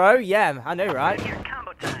five, bro. Yeah, I know, right?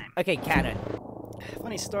 Okay, cannon.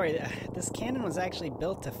 Funny story, this cannon was actually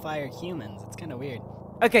built to fire humans. It's kind of weird.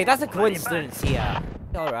 Okay, that's a coincidence here.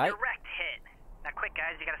 Alright. Direct hit. Now quick,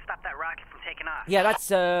 guys, you gotta stop that rocket from taking off. Yeah, that's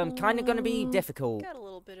kind of gonna be difficult. Got a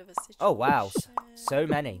little bit of a situation. Oh, wow. So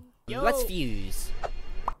many. Yo. Let's fuse.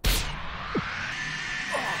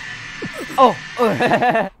 Oh!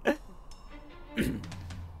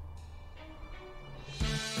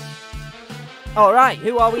 Alright,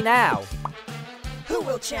 who are we now? Who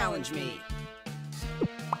will challenge me?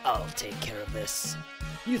 I'll take care of this.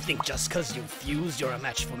 You think just cause you fused you're a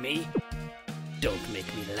match for me? Don't make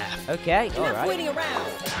me laugh. Okay, alright. Enough waiting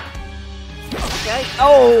around! Okay.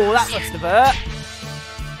 Oh, that must have hurt.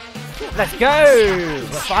 Let's go!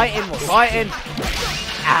 We're fighting.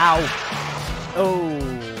 Ow. Oh,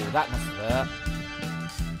 that must have hurt.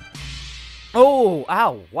 Oh,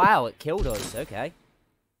 ow. Wow, it killed us. Okay.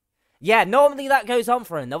 Yeah, normally that goes on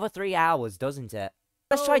for another 3 hours, doesn't it?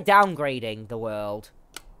 Let's try downgrading the world.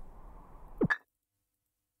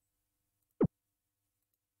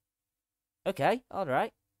 Okay,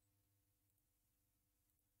 alright.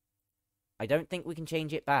 I don't think we can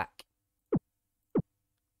change it back.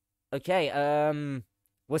 Okay,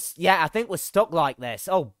 I think we're stuck like this.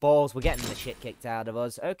 Oh, balls, we're getting the shit kicked out of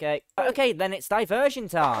us. Okay. Okay, then it's diversion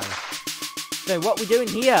time. So, what we doing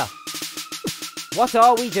here? What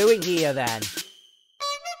are we doing here, then?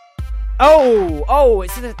 Oh,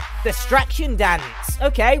 it's a distraction dance.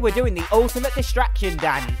 Okay, we're doing the ultimate distraction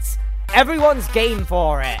dance. Everyone's game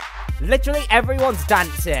for it. Literally everyone's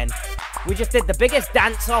dancing. We just did the biggest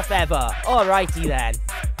dance-off ever. Alrighty then.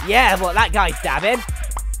 Yeah, but that guy's dabbing.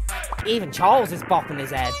 Even Charles is bopping his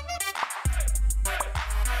head.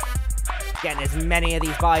 Getting as many of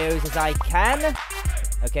these bios as I can.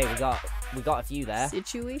 Okay, we got a few there.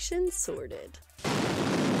 Situation sorted.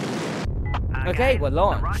 Okay, guys, we're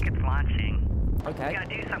launched. The rocket's launching. Okay. We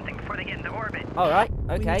gotta do something before they get into orbit. Alright,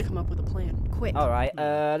 We need okay. to come up with a plan. Quick. Alright,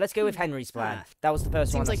 let's go with Henry's plan. That was the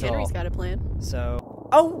first one Seems I like saw. Henry's got a plan. So...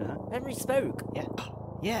 Oh! Henry spoke. Yeah.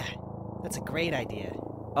 Yeah. That's a great idea.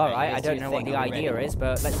 Alright, I don't know what the idea is,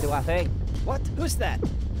 but let's do our thing. What? Who's that?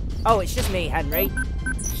 Oh, it's just me, Henry.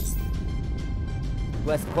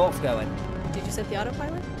 Where's the course going? Did you set the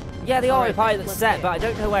autopilot? Yeah, the Alright, autopilot's let's set, go. but I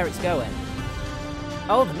don't know where it's going.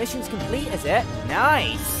 Oh, the mission's complete, is it?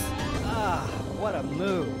 Nice! Ah, what a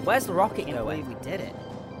move. Where's the rocket Can't going? believe we did it.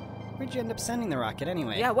 Where'd you end up sending the rocket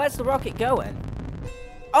anyway? Yeah, where's the rocket going?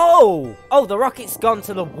 Oh! Oh, the rocket's gone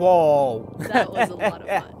to the wall. That was a lot of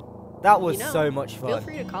fun. That was You know, so much fun. Feel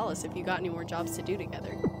free to call us if you got any more jobs to do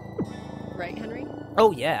together. Right, Henry?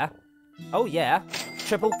 Oh, yeah. Oh, yeah.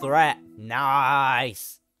 Triple threat.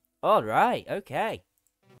 Nice. Alright, okay.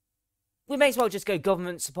 We may as well just go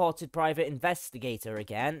government-supported private investigator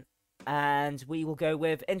again. And we will go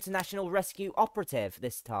with international rescue operative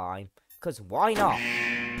this time. Because why not?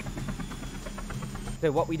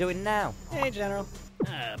 So what we doing now? Hey, General.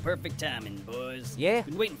 Perfect timing, boys. Yeah?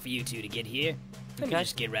 Been waiting for you two to get here. Let me Okay.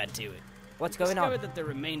 just get right to it. What's going on? Discovered that the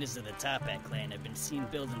remainders of the Topak clan have been seen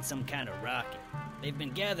building some kind of rocket. They've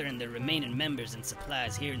been gathering the remaining members and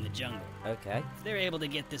supplies here in the jungle. Okay. If they're able to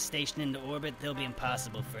get this station into orbit, they'll be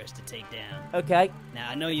impossible for us to take down. Okay. Now,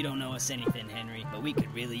 I know you don't know us anything, Henry, but we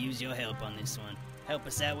could really use your help on this one. Help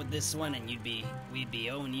us out with this one, and we'd be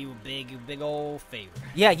owing you a big old favor.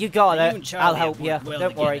 Yeah, you got Now, it. you and Charlie I'll help have you. worked well Don't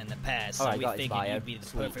together worry. in the past, All so right, we got his figured bio. you'd be the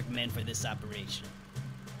Sweet. perfect man for this operation.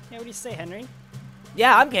 Yeah, what do you say, Henry?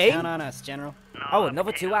 Yeah, I'm game. Count on us, General. Oh,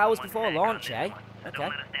 another 2 hours before launch, eh? Okay. Don't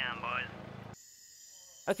let us down, boys.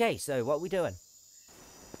 Okay, so what are we doing?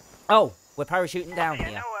 Oh, we're parachuting down I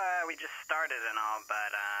here. know we just started and all, but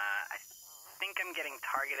I think I'm getting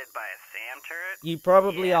targeted by a SAM turret. You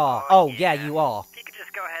probably Yeah, are. oh, Oh, yeah, yeah. you are. If you could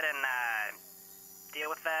just go ahead and deal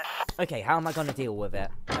with that. Okay, how am I going to deal with it?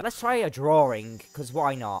 Let's try a drawing, because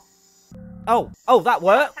why not? Oh, that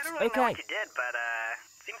worked. I don't really know Okay. what you did, but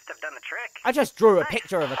seems to have done the trick. I just drew a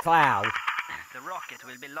picture of a cloud. The rocket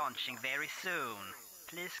will be launching very soon.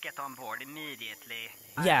 Please get on board immediately.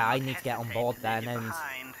 Yeah, I need to get on board then and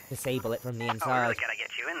disable it from the Oh, we really inside. gotta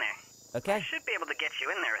get you in there. I Okay. should be able to get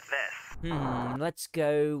you in there with this. Let's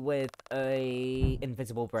go with a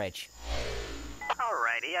invisible bridge.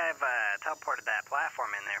 Alrighty, I've teleported that platform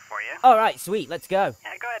in there for you. Alright, sweet, let's go.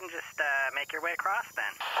 Yeah, go ahead and just make your way across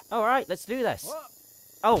then. Alright, let's do this.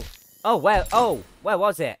 Whoa. Where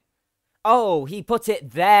was it? Oh, he put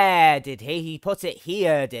it there, did he? He put it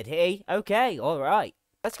here, did he? Okay, alright.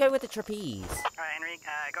 Let's go with the trapeze. Alright, Henry,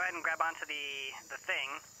 go ahead and grab onto the thing,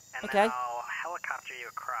 and Okay. then I'll helicopter you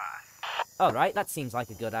across. Alright, that seems like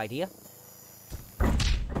a good idea.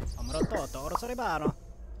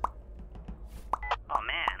 Oh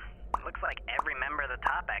man, it looks like every member of the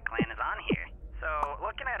Toppat clan is on here. So,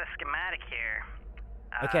 looking at a schematic here...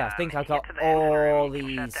 Okay, I think I get got to the engine room, all you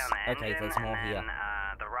can shut these. down the Okay, engine, there's more and here. then,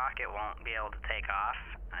 the rocket won't be able to take off,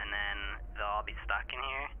 and then they'll all be stuck in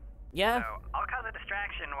here. Yeah? So, I'll cause a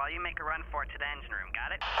distraction while you make a run for it to the engine room,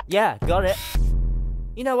 got it? Yeah, got it.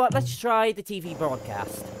 You know what, let's try the TV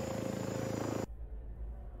broadcast.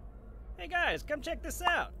 Hey guys, come check this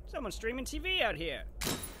out. Someone's streaming TV out here.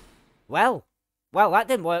 Well, that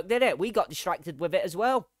didn't work, did it? We got distracted with it as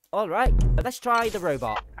well. Alright, let's try the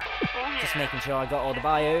robot. Just making sure I got all the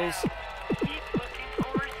bios.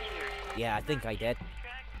 Yeah, I think I did.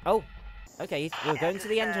 Oh, okay, we're going to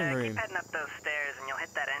the engine room. Keep heading up those stairs and you'll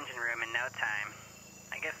hit that engine room in no time.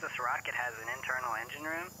 I guess this rocket has an internal engine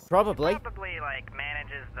room? Probably. Probably, like,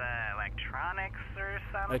 manages the electronics or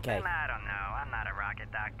something? Okay. I don't know. I'm not a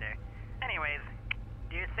rocket doctor. Anyways,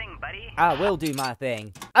 do your thing, buddy. I will do my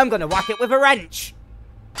thing. I'm gonna whack it with a wrench.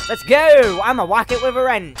 Let's go! I'ma whack it with a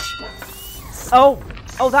wrench. Oh,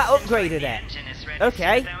 that upgraded it.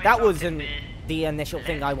 Okay, that wasn't the initial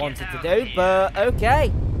thing I wanted to do, but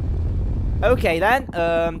okay. Okay then,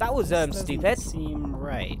 that was stupid. Seem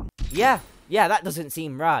right. Yeah, that doesn't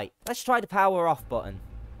seem right. Let's try the power off button.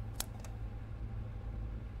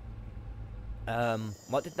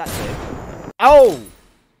 What did that do?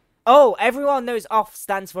 Oh, everyone knows off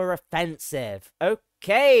stands for offensive.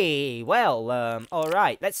 Okay, well,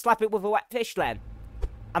 alright. Let's slap it with a wet fish then.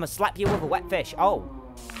 I'ma slap you with a wet fish. Oh,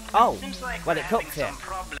 well, it cooked it.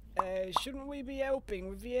 Shouldn't we be helping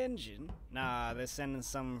with the engine? Nah, they're sending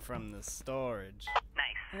some from the storage.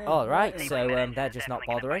 Nice. Alright, so, That's they're just not definitely gonna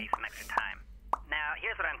buy bothering. you some extra time. Now,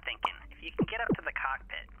 here's what I'm thinking. If you can get up to the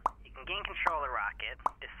cockpit, you can gain control of the rocket,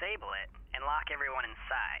 disable it, and lock everyone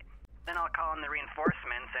inside. Then I'll call in the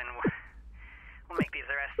reinforcements and we'll make these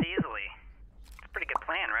arrests easily. It's a pretty good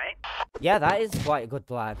plan, right? Yeah, that is quite a good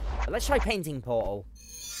plan. Let's try painting portal.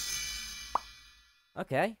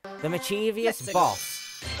 Okay. The mischievous boss.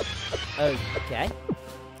 Okay.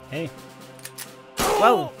 Hey.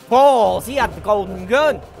 Well, balls! He had the golden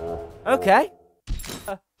gun! Okay.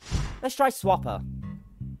 Let's try Swapper.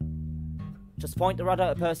 Just point the rod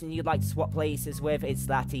at a person you'd like to swap places with. It's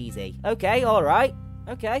that easy. Okay, alright.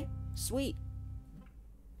 Okay, sweet.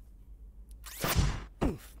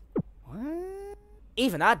 What?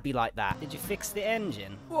 Even I'd be like that. Did you fix the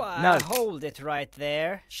engine? Why, No. hold it right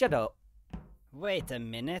there. Shut up. Wait a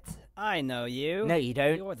minute. I know you. No, you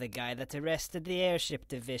don't. You're the guy that arrested the airship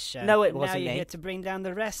division. No, it And wasn't now you're me. here to bring down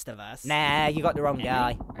the rest of us. Nah, you got the wrong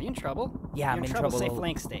guy. Are you in trouble? Yeah, I'm You're in trouble. Say trouble.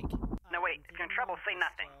 flank steak. No, wait. If you're in trouble, say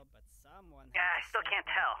nothing. Yeah, I still can't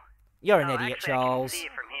tell. You're an Oh, idiot, actually, I can Charles. see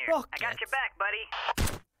it from here. I got your back,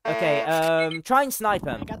 buddy. Okay, try and snipe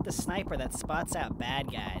I him. got the sniper that spots out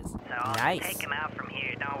bad guys. So I'll Nice. just take him out from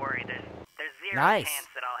here. Don't worry. There's zero Nice. chance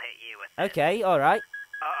that I'll hit you with it. Okay, alright.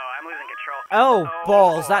 Uh-oh, I'm losing control. Oh,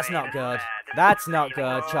 balls, boy, that's this not is good. bad. This That's is not really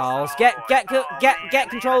good, bad. Charles. Oh, Get man,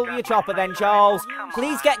 control of I your got chopper my then, friend. Charles. Come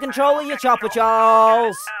Please on. get control of your chopper, Oh,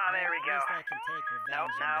 Charles. there we go. At least I can take No,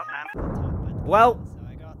 revenge no, on behalf I'm- of the Toppat. Well, So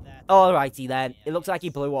I got that. alrighty then. It looks like he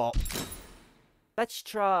blew up. Let's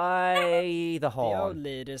try the The old horn.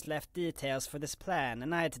 leaders left details for this plan,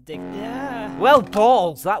 and I had to dig. Yeah. Well,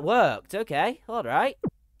 balls, that worked. Okay, alright.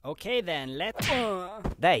 Okay then, let's.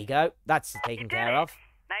 There you go. That's taken did care it. of.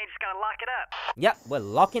 Now you just gotta lock it up. Yep, we're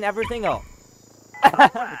locking everything up.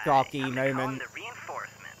 Cocky I'm gonna call in moment. the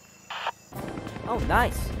reinforcements. Oh,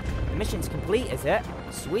 nice. The mission's complete, is it?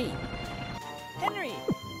 Sweet. Henry.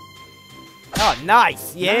 Oh,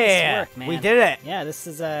 nice. Yeah. work, man. We did it. Yeah, this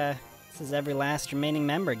is every last remaining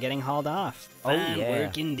member getting hauled off. Oh, Fine yeah.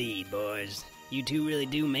 work indeed, boys. You two really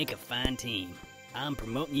do make a fine team. I'm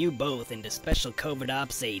promoting you both into special covert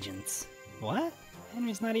ops agents. What?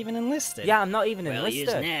 Henry's not even enlisted. Yeah, I'm not even Well, he is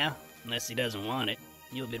enlisted. now, unless he doesn't want it.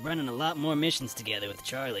 You'll be running a lot more missions together with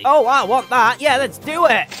Charlie. Oh, I want that. Yeah, let's do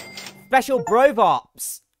it. Special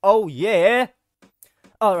Brovops. Oh, yeah.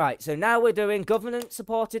 Alright, so now we're doing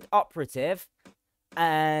government-supported operative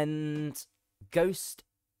and ghost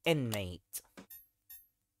inmate.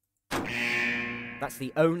 That's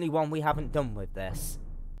the only one we haven't done with this.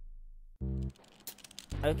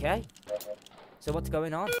 Okay. So what's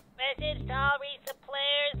going on? Message to all recent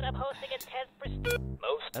players. I'm hosting a test for...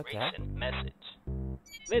 Most recent message.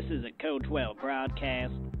 This is a Code 12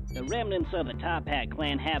 broadcast. The remnants of the Top Hat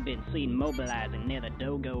clan have been seen mobilizing near the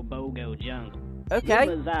Dogo Bogo jungle. Okay.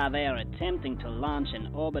 Rumors are they are attempting to launch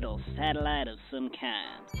an orbital satellite of some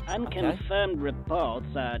kind. Unconfirmed reports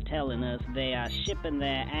are telling us they are shipping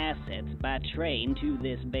their assets by train to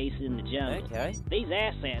this base in the jungle. Okay. These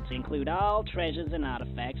assets include all treasures and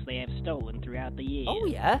artifacts they have stolen throughout the years. Oh,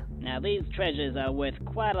 yeah? Now, these treasures are worth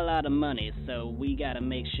quite a lot of money, so we gotta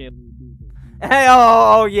make sure... Hey,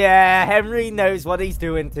 oh, yeah, Henry knows what he's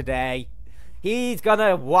doing today. He's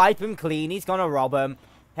gonna wipe him clean, he's gonna rob him.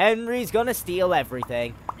 Henry's gonna steal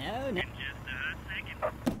everything. No.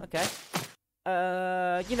 Okay.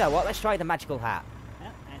 You know what, let's try the magical hat.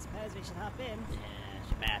 Well, I suppose we should hop in.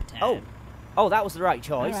 It's about time. Oh, that was the right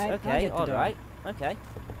choice. All right, okay, I'll get the alright. Okay.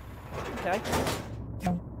 Okay.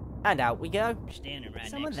 And out we go. Standing right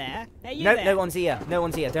Someone there? Hey, you No, there? no one's here. No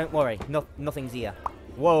one's here, don't worry. Nothing's here.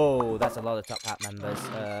 Whoa, that's a lot of Top Hat members.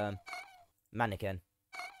 Mannequin.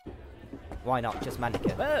 Why not just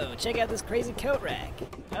mannequin? Whoa, check out this crazy coat rack.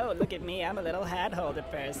 Oh, look at me, I'm a little hat holder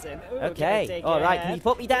person. Ooh, Okay, alright, can you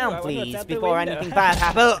put me down, Ooh, I wonder what's please, out the before window. anything bad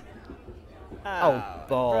happens? Oh,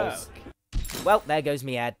 balls. broke. Well, there goes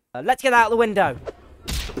me head. Let's get out the window.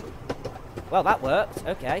 Well, that worked.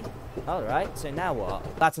 Okay. Alright, so now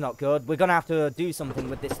what? That's not good. We're gonna have to do something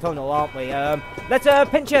with this tunnel, aren't we? Let's,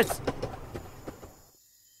 pinchers!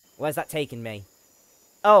 Where's that taking me?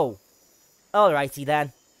 Oh. Alrighty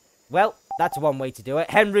then. Well, that's one way to do it.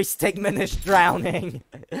 Henrystickmin is drowning.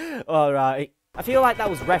 Alright. I feel like that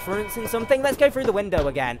was referencing something. Let's go through the window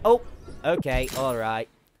again. Oh, okay, alright.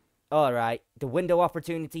 Alright, the window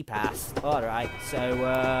opportunity passed. Alright,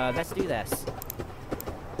 so, let's do this.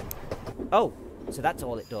 Oh, so that's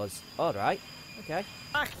all it does. Alright, okay.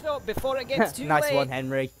 Act up before it gets too Nice late. one,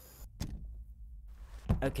 Henry.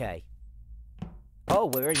 Okay. Oh,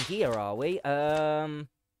 we're in here, are we?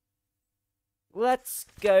 Let's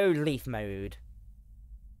go leaf mode.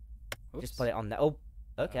 Oops. Just put it on there. Oh,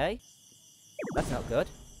 okay. That's not good.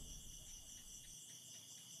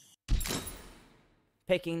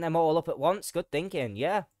 Picking them all up at once. Good thinking,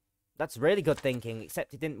 yeah. That's really good thinking,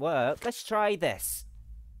 except it didn't work. Let's try this.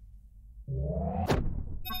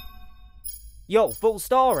 Yo, full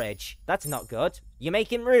storage. That's not good. You're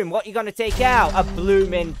making room. What you gonna take out? A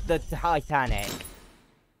blooming the Titanic.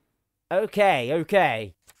 Okay,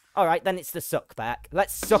 okay. Alright, then it's the suck back.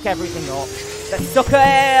 Let's suck everything up. Let's suck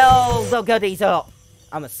all the goodies up.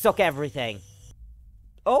 I'ma suck everything.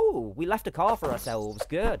 Oh, we left a car for ourselves.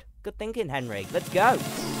 Good. Good thinking, Henry. Let's go.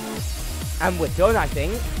 And we're done, I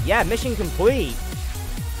think. Yeah, mission complete.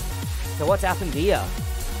 So what's happened here?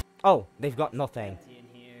 Oh, they've got nothing.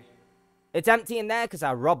 It's empty in there because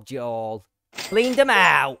I robbed you all. Cleaned them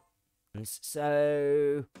out.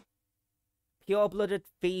 So... Pure-blooded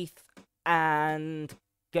thief and...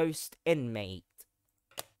 ghost inmate.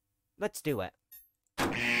 Let's do it.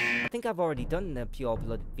 I think I've already done the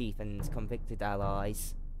pure-blooded thief and convicted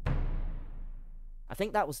allies. I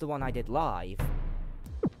think that was the one I did live.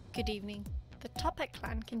 Good evening. The Toppat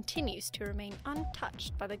clan continues to remain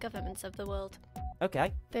untouched by the governments of the world.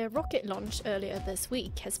 Okay. Their rocket launch earlier this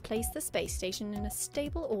week has placed the space station in a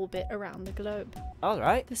stable orbit around the globe.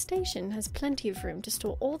 Alright. The station has plenty of room to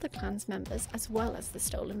store all the clan's members as well as the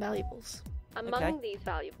stolen valuables. Among these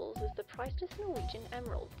valuables is the priceless Norwegian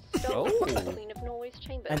emerald, stolen from the Queen of Norway's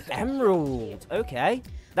chamber. An emerald! Okay.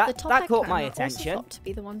 That caught my attention. Also thought to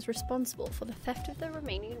be the ones responsible for the theft of the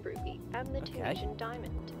Romanian ruby and the Tunisian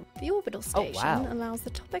diamond. The orbital station allows the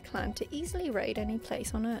Toppat clan to easily raid any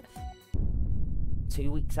place on Earth.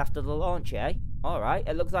 2 weeks after the launch, eh? Alright,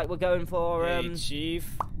 it looks like we're going for, Hey,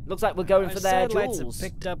 Chief. Looks like we're going for their satellites jewels.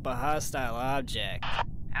 have picked up a hostile object.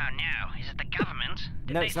 Oh no, is it the government?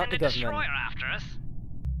 Did No, they it's not send the a government. destroyer after us?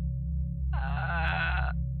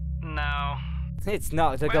 No. It's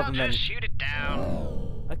not the Well, government. just shoot it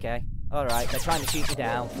down. Okay. Alright, they're trying to shoot me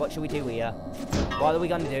down. What should we do here? What are we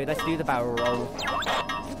gonna do? Let's do the barrel roll.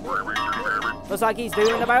 Looks like he's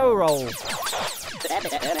doing the barrel roll.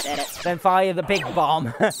 Then fire the big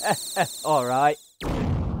bomb. Alright.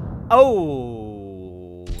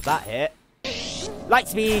 Oh, that hit. Light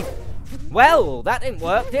speed. Well, that didn't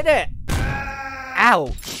work, did it?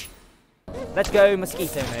 Ouch. Let's go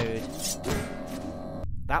mosquito mode.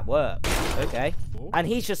 That worked. Okay. And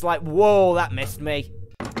he's just like, whoa, that missed me.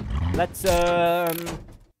 Let's,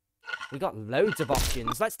 we got loads of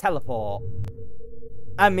options. Let's teleport.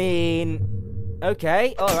 I mean,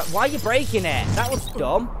 okay. Alright, why are you breaking it? That was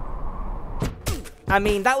dumb. I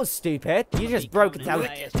mean, that was stupid. You just broke a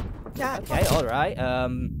Okay, alright.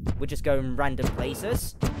 We're just going random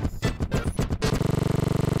places.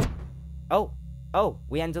 Oh,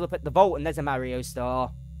 we ended up at the vault and there's a Mario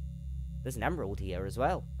star. There's an emerald here as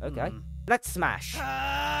well. Okay. Let's smash.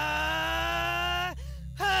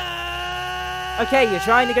 Okay, you're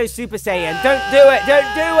trying to go Super Saiyan. Don't do it!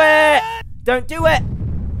 Don't do it! Don't do it!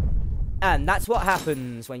 And that's what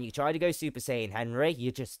happens when you try to go Super Saiyan, Henry.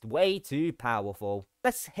 You're just way too powerful.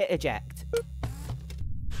 Let's hit eject.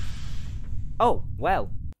 Oh,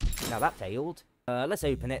 well. Now that failed. Let's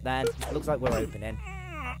open it then. Looks like we're opening.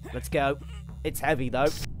 Let's go. It's heavy though.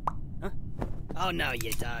 Huh? Oh no,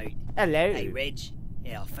 you don't. Hello. Hey, Reg.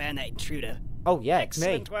 Yeah, I found that intruder. Oh yeah, it's me.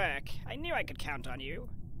 Excellent work. I knew I could count on you.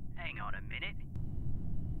 Hang on a minute.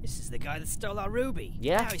 This is the guy that stole our ruby.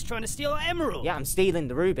 Yeah. Now he's trying to steal our emerald. Yeah, I'm stealing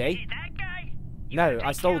the ruby. Hey, that guy? No,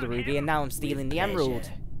 I stole the ruby and now I'm stealing the emerald.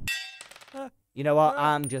 You know what?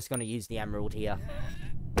 I'm just gonna use the emerald here.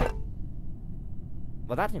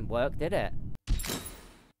 Well, that didn't work, did it?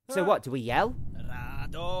 So what, do we yell?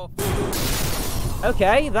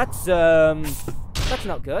 Okay, that's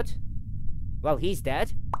not good. Well, he's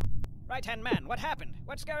dead. Right-hand man, what happened?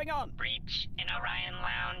 What's going on? Breach in Orion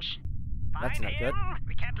Lounge. That's not good.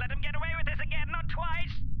 We can't let him get away with this again, not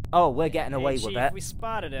twice. Oh, we're getting away with Chief, it. we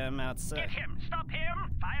spotted him outside. Get him, stop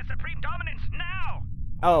him. Fire Supreme Dominance now.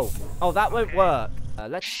 Oh, that won't work.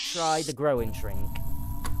 Let's try the growing shrink.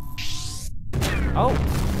 Oh,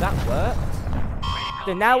 that worked.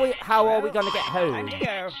 So now how are we gonna get home?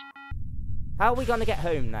 How are we gonna get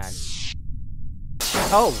home then?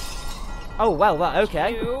 Oh, well,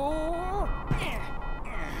 okay.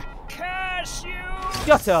 Curse you!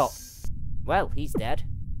 Shut up. Well, he's dead.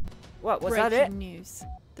 What was that? It? Breaking news.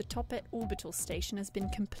 The Toppet orbital station has been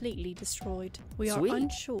completely destroyed. We are Sweet.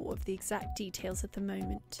 unsure of the exact details at the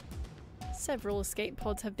moment. Several escape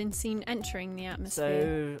pods have been seen entering the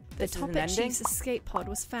atmosphere. So The this is an Toppet ending. Chief's escape pod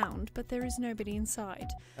was found, but there is nobody inside.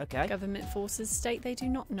 Okay. Government forces state they do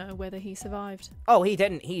not know whether he survived. Oh, he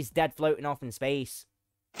didn't. He's dead, floating off in space.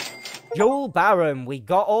 Jewel Baron. We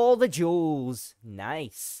got all the jewels.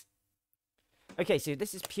 Nice. Okay, so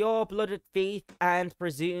this is pure-blooded thief and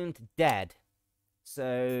presumed dead.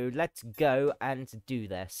 So let's go and do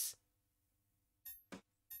this.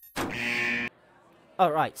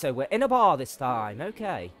 Alright, so we're in a bar this time.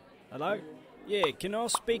 Okay. Hello? Yeah, can I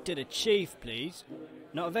speak to the chief, please?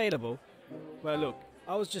 Not available? Well, look,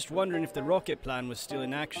 I was just wondering if the rocket plan was still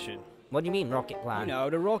in action. What do you mean, rocket plan? You know,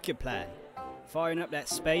 the rocket plan. Firing up that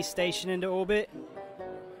space station into orbit.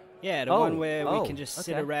 Yeah, the Oh, one where we can just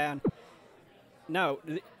sit okay. around. No,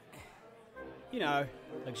 you know,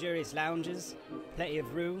 luxurious lounges, plenty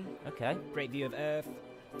of room, Okay. great view of Earth,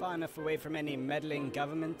 far enough away from any meddling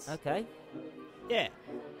governments. Okay. Yeah,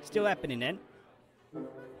 still happening then.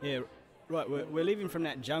 Yeah, right, we're leaving from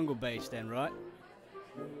that jungle base then, right?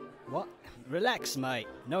 What? Relax, mate.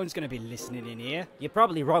 No one's going to be listening in here. You're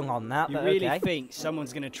probably wrong on that, You but really okay. think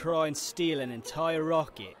someone's going to try and steal an entire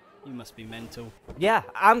rocket? You must be mental. Yeah,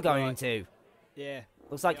 I'm going to. Yeah.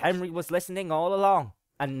 Looks like Henry was listening all along.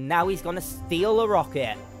 And now he's gonna steal a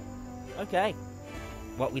rocket. Okay.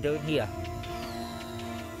 What we doing here?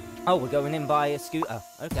 Oh, we're going in by a scooter.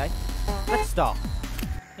 Okay. Let's stop.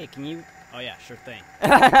 Hey, can you... Oh yeah, sure thing.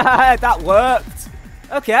 That worked.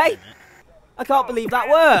 Okay. I can't believe that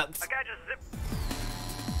worked.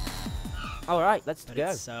 Alright, let's But go.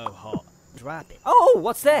 it's so hot. Drop it. Oh,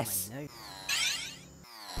 what's this? Oh,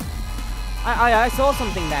 I know. I saw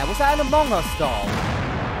something there. Was that an Among Us doll?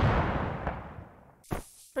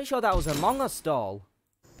 Pretty sure that was an Among Us doll.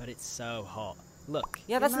 But it's so hot. Look.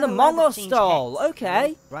 Yeah, that's an you're not Among allowed Us to change doll. heads.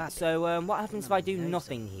 Okay. Drop it. So, what happens if I do No,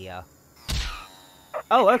 nothing here?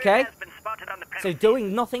 Oh, okay. So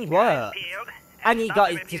doing nothing worked. And he got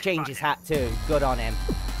to change his hat too. Good on him.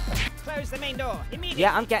 Close the main door immediately.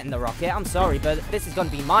 Yeah, I'm getting the rocket. I'm sorry, but this is going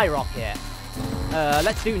to be my rocket.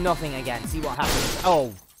 Let's do nothing again. See what happens.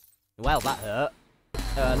 Oh. Well, that hurt.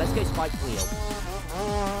 Let's go Spike Wheel.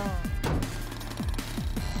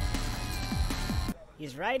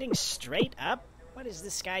 He's riding straight up? What is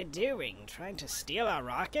this guy doing? Trying to steal our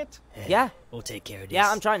rocket? Yeah? We'll take care of this. Yeah,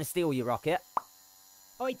 I'm trying to steal your rocket.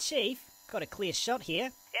 Oi, Chief. Got a clear shot here.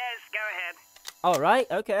 Yes, go ahead. Alright,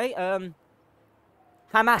 okay,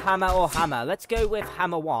 hammer, hammer, or hammer. Let's go with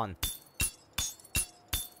hammer 1.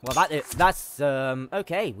 Well, that's,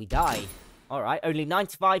 okay, we died. Alright, only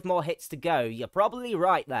 95 more hits to go. You're probably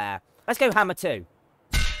right there. Let's go hammer 2.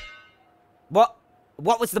 What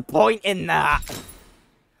was the point in that?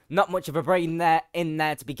 Not much of a brain in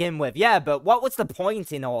there to begin with. Yeah, but what was the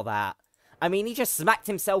point in all that? I mean, he just smacked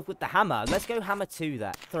himself with the hammer. Let's go hammer 3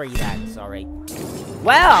 then, sorry.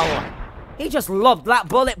 Well, He just lobbed that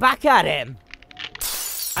bullet back at him.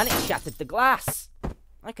 And it shattered the glass.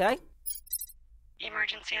 Okay.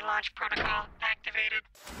 Emergency launch protocol activated.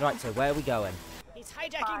 Right, so where are we going? He's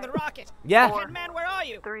hijacking the rocket. Yeah. Man, where are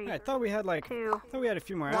you? 3, I thought we had like, I thought we had a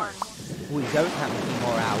few more hours. We don't have a few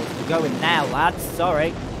more hours. We're going now, lads.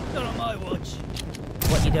 Sorry. Not on my watch.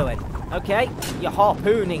 What you doing? Okay, you're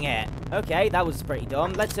harpooning it. Okay, that was pretty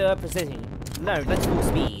dumb. Let's precision. No, let's full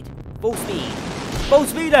speed. Full speed. Full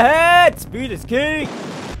speed ahead! Speed is king!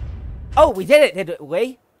 Oh, we did it, didn't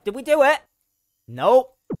we? Did we do it?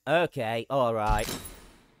 Nope. Okay, alright.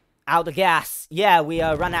 Out of gas. Yeah, we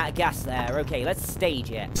ran out of gas there. Okay, let's stage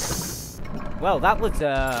it. Well, that was,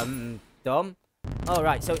 dumb.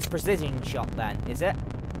 Alright, so it's precision shot then, is it?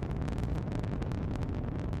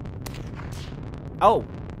 Oh.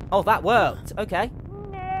 Oh, that worked. Okay.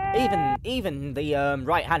 Even the,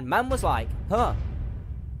 right-hand man was like, huh.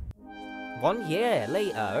 1 year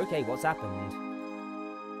later. Okay, what's happened?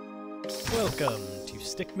 Welcome to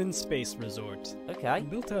Stickmin Space Resort. Okay.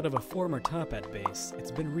 Built out of a former Toppat base, it's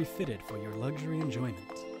been refitted for your luxury enjoyment.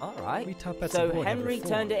 Alright. We Toppats So aboard have Henry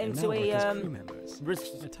reformed turned it and into now work a, as crew members.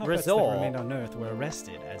 The Toppats resort. that remained on Earth were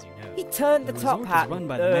arrested, as you know. He turned the resort Toppat is run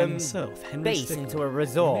by the man himself, base Henrystickmin. into a You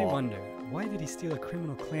resort. may wonder, why did he steal a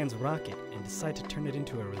criminal clan's rocket and decide to turn it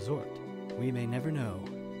into a resort? We may never know,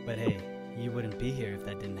 but hey, you wouldn't be here if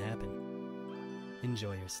that didn't happen.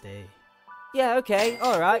 Enjoy your stay. Yeah, okay,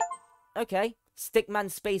 alright. Okay.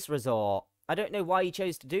 Stickman Space Resort. I don't know why he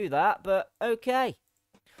chose to do that, but okay.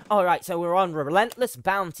 Alright, so we're on Relentless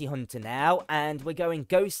Bounty Hunter now, and we're going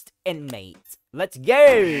Ghost Inmate. Let's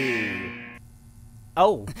go!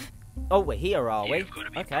 Oh. Oh, we're here, are we? You've got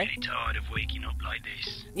to be okay. pretty tired of waking up like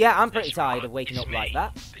this. Yeah, I'm pretty That's tired right, of waking it's up me, like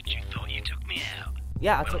that. But you thought you took me out.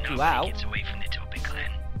 Yeah, I well, took you nobody out. gets away from the Toppat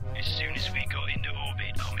clan. As soon as we got into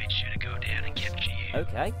orbit, I'll make sure to go down and capture you.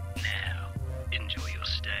 Okay. Now, enjoy your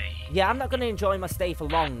stay. Yeah, I'm not going to enjoy my stay for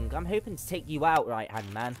long. I'm hoping to take you out,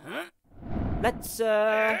 right-hand man. Let's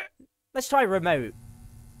try remote.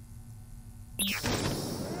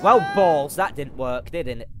 Well, balls, that didn't work, did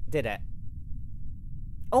it?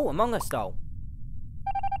 Oh, Among Us, though.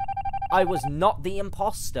 I was not the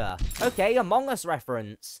imposter. Okay, Among Us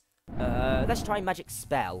reference. Let's try magic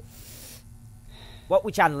spell. What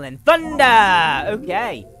we channeling? Thunder!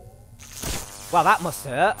 Okay. Well, that must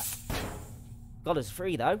hurt. Got us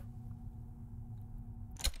free, though.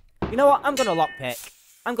 You know what? I'm gonna lockpick.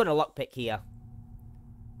 I'm gonna lockpick here.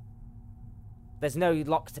 There's no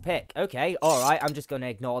lock to pick. Okay, alright. I'm just gonna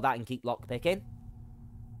ignore that and keep lockpicking.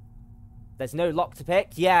 There's no lock to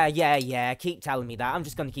pick. Yeah. Keep telling me that. I'm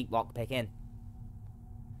just gonna keep lockpicking.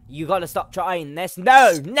 You gotta stop trying this.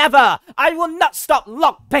 No, never! I will not stop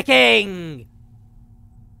lockpicking!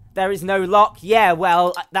 There is no lock. Yeah,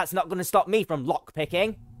 well, that's not gonna stop me from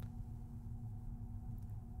lockpicking.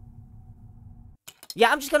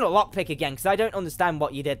 Yeah, I'm just gonna lockpick again, because I don't understand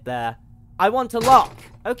what you did there. I want a lock.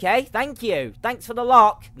 Okay, thank you. Thanks for the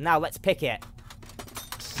lock. Now, let's pick it.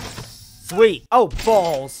 Sweet. Oh,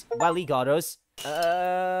 balls. Well, he got us.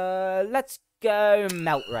 Let's go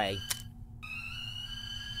Melt Ray.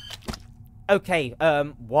 Okay,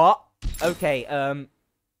 what? Okay,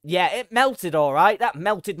 yeah, it melted, alright. That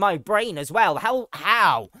melted my brain as well.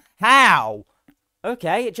 How?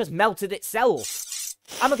 Okay, it just melted itself.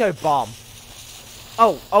 I'm gonna go bomb.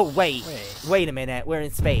 Oh, wait a minute. We're in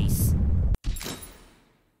space.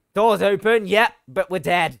 Doors open, yep, but we're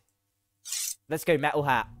dead. Let's go Metal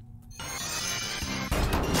Hat.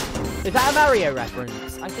 Is that a Mario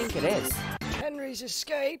reference? I think it is. Henry's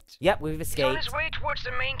escaped. Yep, we've He's on escaped. his way towards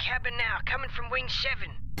the main cabin now, coming from Wing 7.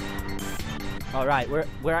 Alright,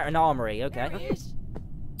 we're at an armory, okay. There he is.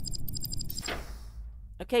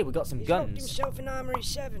 Okay, we got some He's locked guns. himself in Armory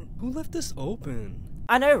 7. Who left this open?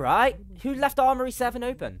 I know, right? Who left Armory 7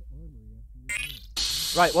 open?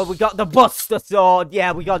 Right, well, we got the Buster Sword.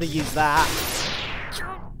 Yeah, we gotta use that.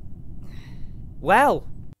 Well,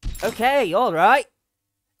 okay, alright.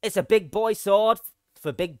 It's a big boy sword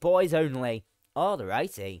for big boys only.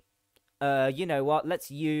 Alrighty. You know what? Let's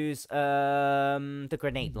use, the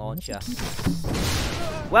grenade launcher.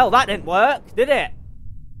 Well, that didn't work, did it?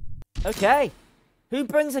 Okay. Who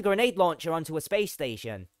brings a grenade launcher onto a space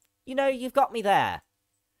station? You know, you've got me there.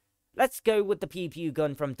 Let's go with the pew-pew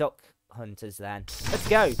gun from Duck Hunters, then. Let's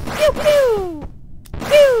go. Pew-pew!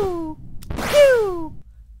 Pew! Pew!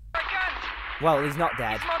 Well, he's not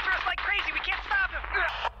dead. He's mounting us like crazy. We can't stop him.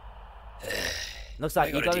 Looks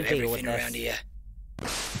like we gotta do deal with everything this. around here.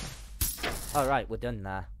 Alright, we're done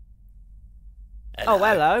there. Hello. Oh,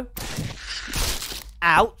 hello.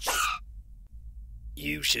 Ouch.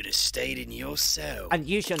 You should have stayed in your cell. And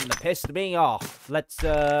you shouldn't have pissed me off. Let's go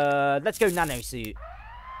nanosuit.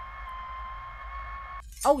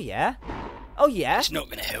 Oh, yeah. Oh, yeah. It's not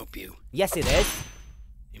gonna help you. Yes, it is.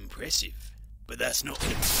 Impressive. But that's not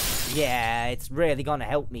gonna... Yeah, it's really gonna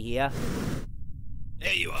help me here.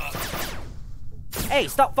 There you are. Hey,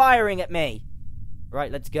 stop firing at me.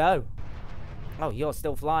 Right, let's go. Oh, you're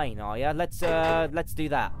still flying, are you? Let's do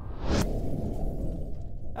that.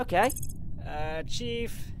 Okay.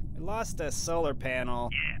 Chief, we lost a solar panel.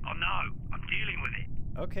 Yeah, I know. I'm dealing with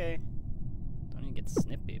it. Okay. Don't even get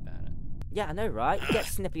snippy about it. Yeah, I know, right? You get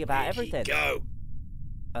snippy about Ricky, everything. Go.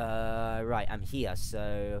 Right, I'm here,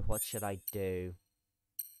 so what should I do?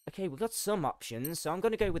 Okay, we've got some options, so I'm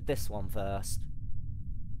gonna go with this one first.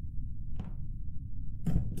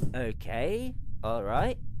 Okay,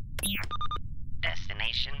 alright.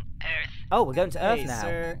 Destination Earth. Oh, we're going to Earth Hey, now.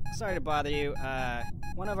 sir. Sorry to bother you.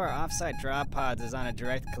 One of our offsite drop pods is on a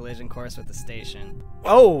direct collision course with the station.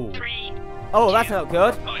 Oh! 3, Oh, that's not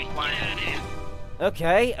good. 1.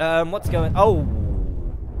 Okay, what's going... Oh!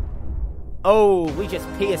 Oh, we just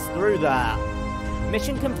pierced through that.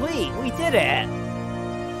 Mission complete, we did it!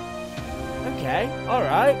 Okay,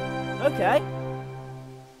 alright, okay.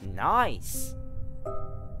 Nice.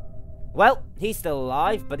 Well, he's still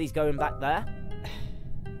alive, but he's going back there.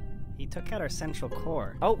 He took out our central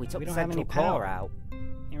core. Oh, we took We the don't have central any core power. out.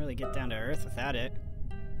 Can't really get down to Earth without it.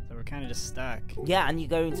 So we're kind of just stuck. Yeah, and you're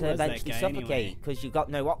going to Who was that eventually guy suffocate, anyway? because you've got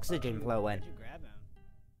no oxygen flowing. Where'd you grab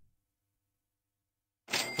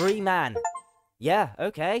him? 3 man. Yeah,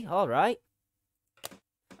 okay, alright.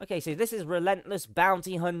 Okay, so this is Relentless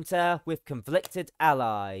Bounty Hunter with conflicted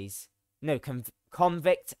allies. No,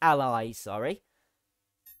 convict allies, sorry.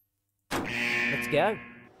 Let's go.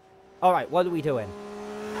 Alright, what are we doing?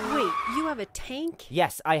 Wait, you have a tank?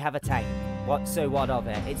 Yes, I have a tank. What of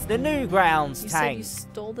it? It's the Newgrounds You tank. said you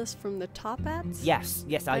stole this from the Top Hats? Yes,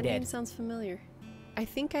 I That name did. sounds familiar. I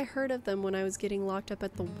think I heard of them when I was getting locked up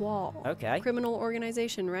at the wall. Okay. Criminal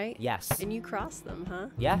organization, right? Yes. And you crossed them, huh?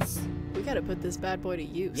 Yes. We gotta put this bad boy to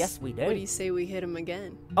use. Yes, we do. What do you say we hit him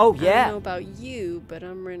again? Oh, I yeah. don't know about you, but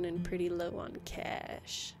I'm running pretty low on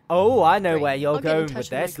cash. Oh, I know Great. where you're I'll get in going touch with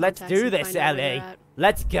with my this. Let's contacts do and this, find out where Ellie. you're at.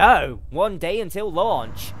 Let's go. One day until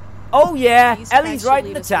launch. Oh, yeah. These Ellie's tracks should riding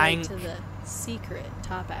lead the us right tank. to the secret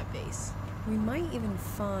Top Hat base. We might even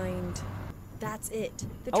find... That's it.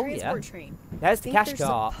 The Oh, transport yeah. train. There's the cash There's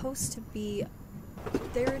cart. supposed to be...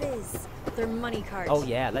 There it is. Their money cart. Oh,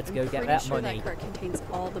 yeah, let's go get pretty that sure money. that cart contains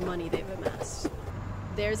all the money they've amassed.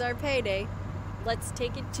 There's our payday. Let's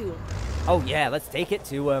take it to them. Oh, yeah, let's take it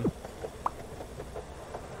to him.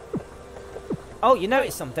 Oh, you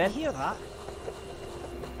noticed something? Hear that?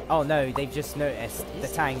 Oh, no, they've just noticed the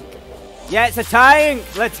tank. Yeah, it's a tank!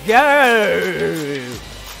 Let's go!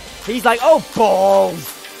 He's like, oh,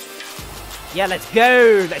 balls! Yeah, let's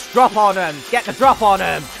go! Let's drop on him! Get the drop on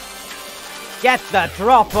him! Get the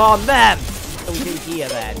drop on them! What do we do here,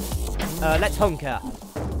 then? Let's hunker.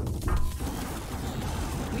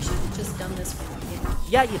 We should have just done this from the beginning.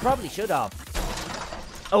 Yeah, you probably should have.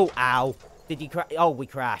 Oh, ow. Did you crash? Oh, we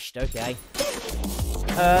crashed. Okay.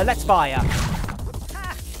 Let's fire.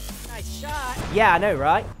 Ha! Nice shot! Yeah, I know,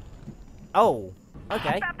 right? Oh,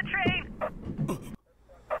 okay. Stop the train! Boss,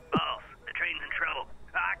 the train's in trouble.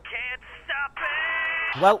 I can't stop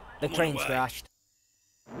it! Well, the train's crashed.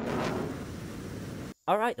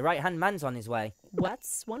 Alright, the right-hand man's on his way.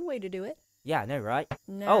 What's one way to do it? Yeah, I know, right?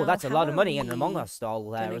 Now, Oh, that's a how lot of are money in we Among Us stall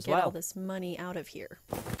there gonna as get all well. this money out of here?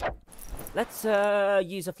 Let's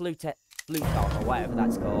use a fluton or whatever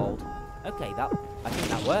that's called. Okay, I think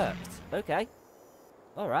that worked. Okay.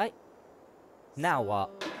 Alright. Now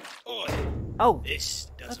what? Oi, Oh,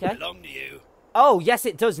 this doesn't okay. belong to you. Oh, yes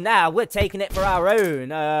it does now. We're taking it for our own.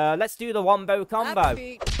 Let's do the wombo combo.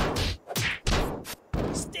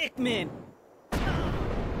 Stickmin!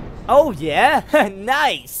 Oh, yeah?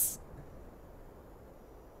 Nice!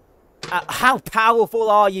 How powerful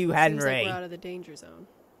are you, Seems Henry? like we're out of the danger zone.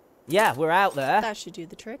 Yeah, we're out there. That should do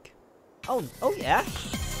the trick. Oh, yeah.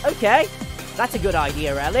 Okay. That's a good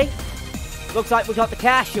idea, Ellie. Looks like we got the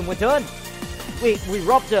cash and we're done. We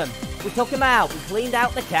robbed them. We took them out. We cleaned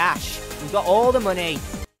out the cash. We got all the money.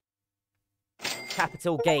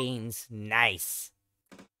 Capital gains. Nice.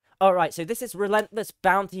 Alright, so this is Relentless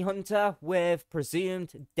Bounty Hunter with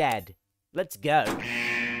Presumed Dead. Let's go.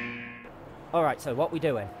 Alright, so what we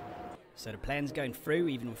doing? So the plan's going through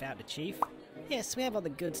even without the chief? Yes, we have all the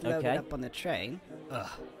goods loaded Okay. up on the train. Ugh.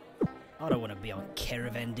 I don't want to be on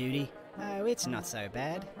caravan duty. Oh, it's not so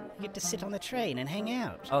bad. You get to sit on the train and hang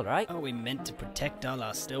out. Alright. Are we meant to protect all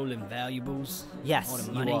our stolen valuables? Yes, all the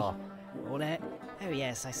you money? are. All that? Oh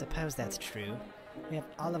yes, I suppose that's true. We have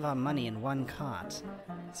all of our money in one cart.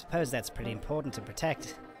 I suppose that's pretty important to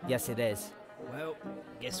protect. Yes, it is. Well,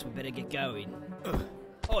 guess we better get going.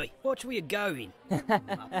 Oi, watch where you're going.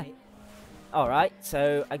 Alright,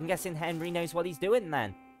 so I'm guessing Henry knows what he's doing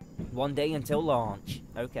then. One day until launch.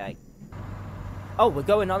 Okay. Oh, we're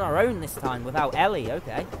going on our own this time without Ellie.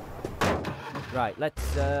 Okay. Right, let's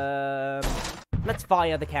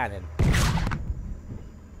fire the cannon.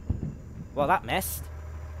 Well, that missed.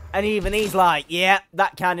 And even he's like, yeah,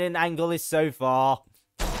 that cannon angle is so far.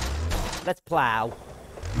 Let's plow.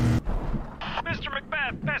 Mr.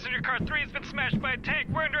 Macbeth, passenger car 3 has been smashed by a tank.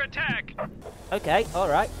 We're under attack. Okay,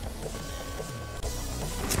 alright.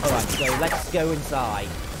 Alright, so let's go inside.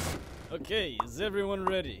 Okay, is everyone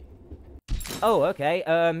ready? Oh, okay.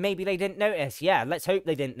 Maybe they didn't notice. Yeah, let's hope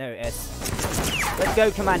they didn't notice. Let's go,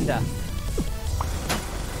 Commander.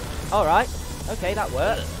 Alright. Okay, that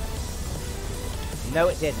worked. No,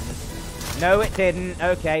 it didn't. No, it didn't.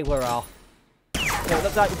 Okay, we're off. So it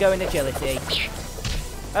looks like we're going agility.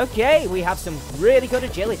 Okay, we have some really good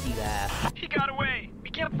agility there. He got away. We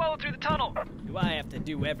can't follow through the tunnel. Do I have to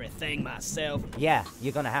do everything myself? Yeah,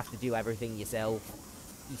 you're gonna have to do everything yourself.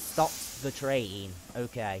 He stopped the train.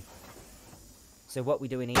 Okay. So what we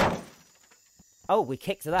doing here? Oh, we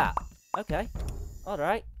kicked that. Okay.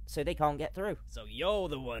 Alright. So they can't get through. So you're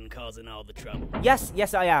the one causing all the trouble. Yes,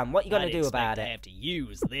 yes I am. What you gonna do about it? I have to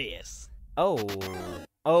use this. Oh.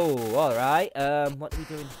 Oh, alright. What are we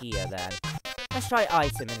doing here then? Let's try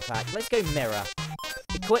item, in fact. Let's go mirror.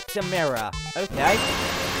 Equipped a mirror. Okay.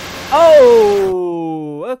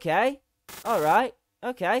 Oh! Okay. Alright.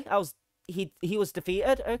 Okay. He was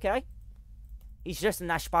defeated. Okay. He's just an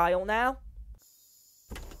Ashbile now.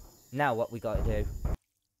 Now what we gotta do?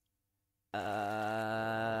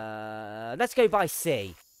 Let's go by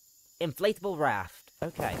C. Inflatable raft.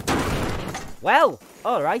 Okay. Well,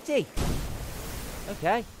 alrighty.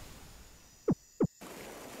 Okay.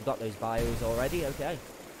 We got those bios already, okay.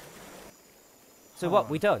 So what,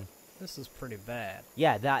 we done? This is pretty bad.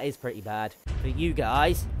 Yeah, that is pretty bad. For you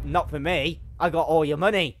guys, not for me. I got all your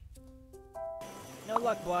money. No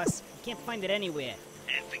luck, boss. Can't find it anywhere.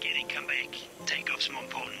 And forget it, come back. Takeoff's more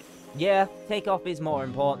important. Yeah, takeoff is more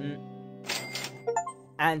important.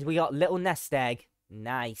 And we got little nest egg.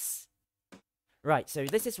 Nice. Right, so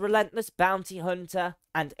this is Relentless Bounty Hunter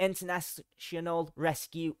and International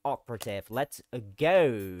Rescue Operative. Let's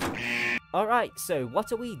go. Alright, so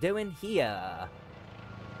what are we doing here?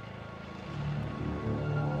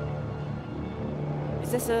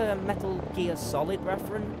 Is this a Metal Gear Solid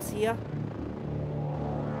reference here?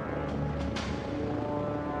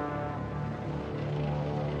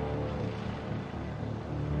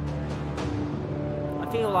 I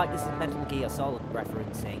feel like this is Metal Gear Solid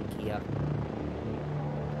referencing here.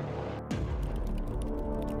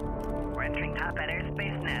 We're entering top at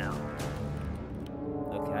airspace now.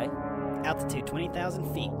 Okay. Altitude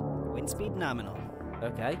 20,000 feet. Wind speed nominal.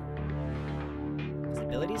 Okay.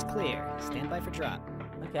 Visibility is clear. Stand by for drop.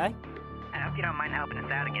 Okay. I hope you don't mind helping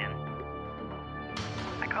us out again.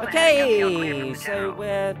 Okay, so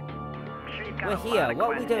we're here.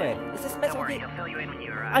 What are we doing? Is this Metal Gear?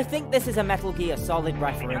 I think this is a Metal Gear Solid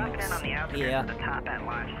reference here. The top at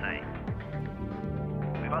launch site.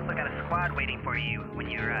 We've also got a squad waiting for you when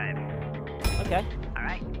you arrive. Okay.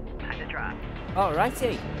 Alright, time to drop.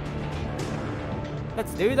 Alrighty.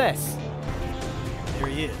 Let's do this. There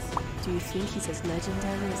he is. Do you think he's as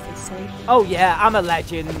legendary as they say? Oh yeah, I'm a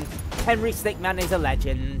legend. Henrystickmin is a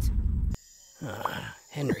legend.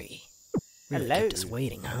 Henry. Really Hello. kept us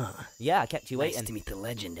waiting, huh? Yeah, I kept you waiting. Nice to meet the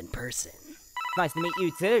legend in person. Nice to meet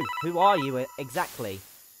you too. Who are you exactly?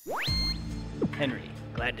 Henry,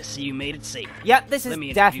 glad to see you made it safe. Yep, this Let is me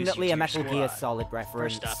introduce definitely you a to Metal your Gear squad. Solid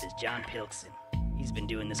reference. First off is John Pilkson. He's been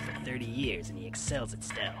doing this for 30 years and he excels at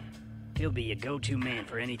stealth. He'll be your go-to man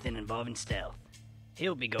for anything involving stealth.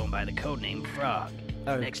 He'll be going by the codename Frog.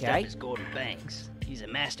 Next up Okay. is Gordon Banks. He's a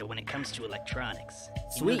master when it comes to electronics.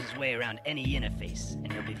 He Sweet. knows his way around any interface, and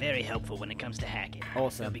he'll be very helpful when it comes to hacking.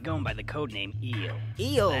 Awesome. He'll be going by the codename Eel.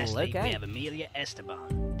 Eel, Lastly, okay. we have Amelia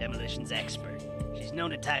Esteban, demolitions expert. She's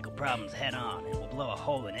known to tackle problems head-on and will blow a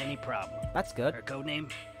hole in any problem. That's good. Her codename?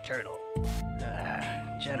 Turtle.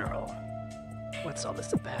 General. What's all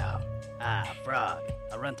this about? Frog.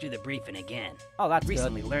 I'll run through the briefing again. Oh, that's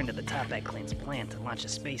Recently good. learned of the Toppat Clan's plan to launch a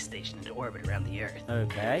space station into orbit around the Earth.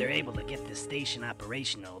 Okay. If they're able to get this station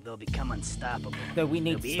operational, they'll become unstoppable. So we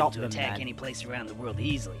need they'll to be stop able to them attack then. any place around the world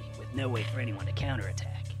easily, with no way for anyone to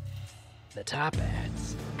counterattack. The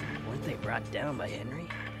Toppats, weren't they brought down by Henry?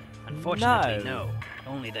 Unfortunately, no.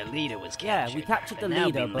 Only their leader was captured. Yeah, we captured the now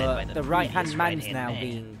leader, being led by but the right-hand previous man's right-hand now man,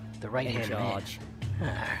 being the in right-hand charge. man.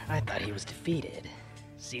 I thought he was defeated.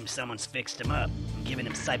 Seems someone's fixed him up and given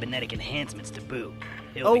him cybernetic enhancements to boot.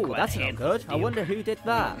 Oh, that's not good. I wonder who did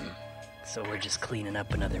that. So we're just cleaning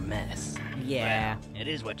up another mess. Yeah. Well, it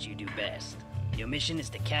is what you do best. Your mission is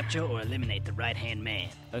to capture or eliminate the right-hand man.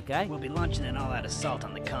 Okay. We'll be launching an all-out assault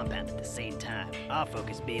on the compound at the same time. Our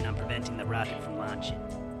focus being on preventing the rocket from launching.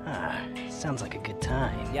 Sounds like a good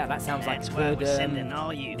time. Yeah, that sounds That's like why a good, we're sending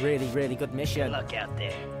all you. really, really good mission. Good luck out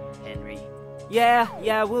there, Henry.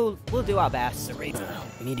 Yeah, we'll do our best. We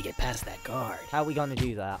need to get past that guard. How are we gonna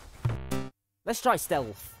do that? Let's try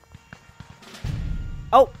stealth.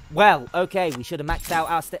 Oh, well, okay, we should have maxed out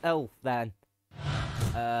our stealth then.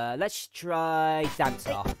 Let's try dance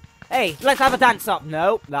off. Hey, let's have a dance off.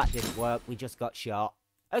 No, that didn't work. We just got shot.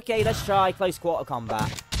 Okay, let's try close quarter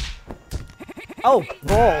combat. Oh,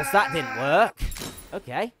 balls, that didn't work.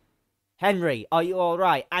 Okay. Henry, are you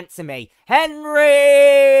alright? Answer me. Henry!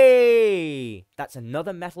 That's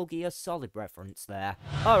another Metal Gear Solid reference there.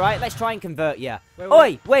 Alright, let's try and convert you.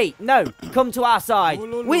 Oi, wait, no. Come to our side.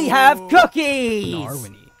 We have cookies!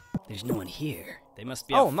 Narwini. There's no one here. They must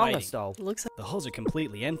be out fighting. Mongostol. Looks like the hulls are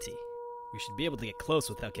completely empty. We should be able to get close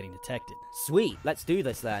without getting detected. Sweet, let's do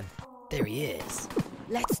this then. There he is.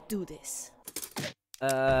 Let's do this.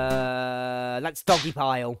 Let's doggy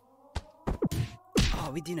pile. Oh,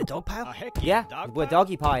 are we doing a dog pile? Yeah, we're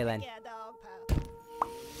doggy piling.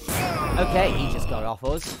 Okay, he just got off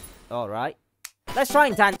us. Alright. Let's try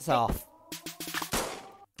and dance off.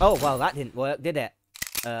 Oh, well, that didn't work, did it?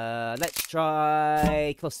 Let's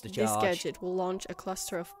try cluster charge. This gadget will launch a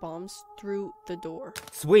cluster of bombs through the door.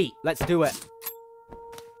 Sweet, let's do it.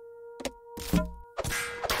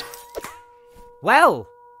 Well,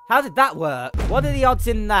 how did that work? What are the odds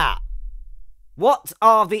in that? What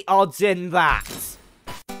are the odds in that?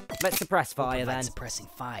 Let's suppress fire then. Suppressing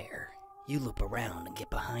fire. You loop around and get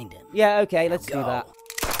behind him. Yeah, okay, let's do that.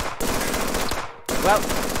 Well,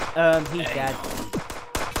 he's dead.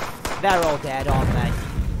 They're all dead, aren't they?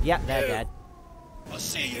 Yep, they're dead. I'll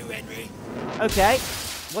see you, Henry. Okay,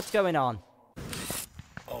 what's going on?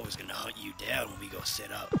 I was gonna hunt you down when we got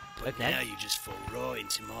set up, but Okay. now you just fall right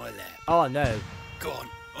into my lap. Oh, no. Go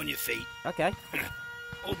on your feet. Okay.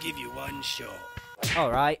 I'll give you one shot.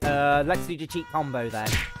 Alright, let's do the cheap combo then.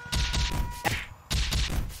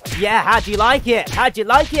 Yeah, how'd you like it? How'd you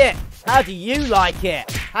like it? How do you like it?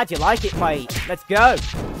 How'd you like it, mate? Let's go.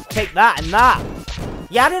 Take that and that.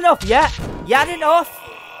 You had enough yet? You had enough?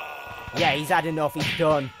 Yeah, he's had enough. He's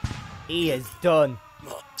done. He is done.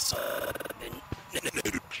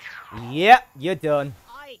 Yep, you're done.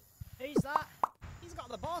 Hi, who's that? He's got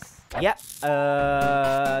the boss. Yep,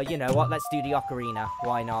 you know what? Let's do the ocarina.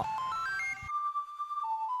 Why not?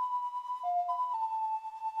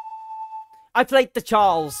 I played the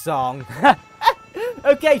Charles song.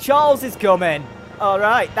 Okay, Charles is coming.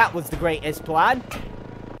 Alright, that was the greatest plan.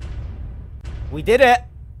 We did it.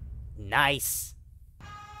 Nice.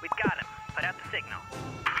 We've got him. Put out the signal.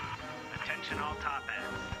 Attention all top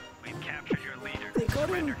ends. We've captured your leader. They got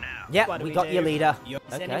him. Now. Yep, we got your leader. Is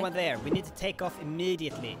Okay. anyone there? We need to take off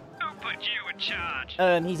immediately. Who put you in charge?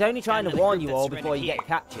 He's only trying to And the warn group you all that's before you ready get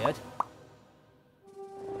captured.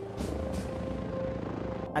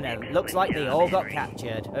 And it looks like they all got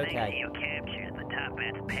captured. Thanks to Okay. your capture, the top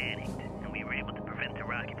ends panicked, and we were able to prevent the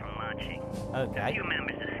rocket from launching. A Okay. few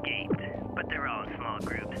members escaped, but they're all in small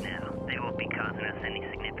groups now. They won't be causing us any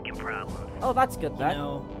significant problems. Oh, that's good You then.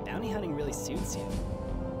 know, bounty hunting really suits you.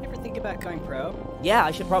 Ever think about going pro? Yeah,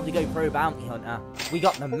 I should probably go pro bounty hunter. We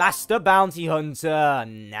got the master bounty hunter.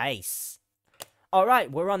 Nice.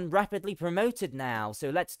 Alright, we're on rapidly promoted now. So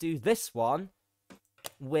let's do this one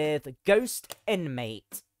with ghost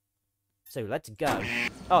inmate. So let's go.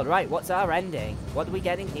 Alright, what's our ending? What are we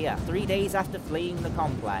getting here? 3 days after fleeing the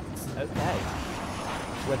complex. Okay.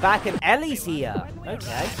 We're back and Ellie's here.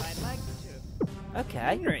 Okay. Okay.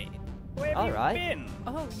 Henry, where have you Alright. been?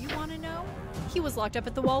 Oh, you want to know? He was locked up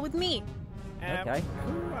at the wall with me. Okay.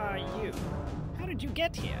 Who are you? How did you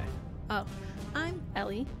get here? Oh, I'm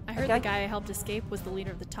Ellie. I heard Okay. the guy I helped escape was the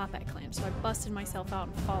leader of the Toppat clan, so I busted myself out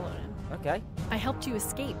and followed him. Okay. I helped you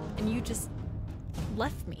escape, and you just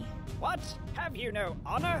left me. What? Have you no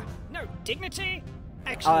honor? No dignity?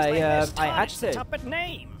 Actions like this I had tarnish the to. Toppat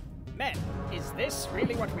name. Men, is this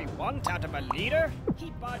really what we want out of a leader? He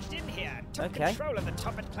barged in here and took Okay. control of the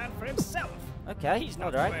Toppat clan for himself. Okay, He's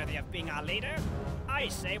not alright. worthy of being our leader. I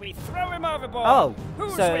say we throw him overboard. Oh,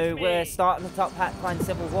 Who's so with me? we're starting the Top Hat Clan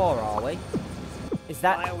Civil War, are we? Is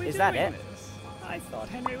Why are we that doing it? this? I thought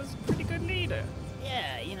Henry was a pretty good leader.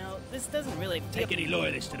 Yeah, you know, this doesn't really Take any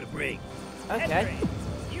loyalists to the brig. Okay. Henry,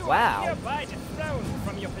 you Wow. Hereby dethroned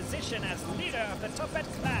from your position as leader of the Topet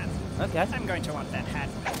clan. Okay. I'm going to want that hat.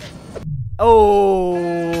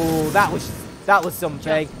 Oh, that was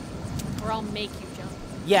something. Or I'll make you jump.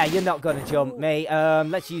 Yeah, you're not gonna jump me.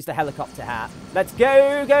 Let's use the helicopter hat. Let's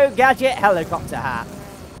go gadget helicopter hat.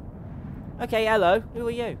 Okay, hello. Who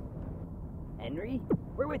are you? Henry?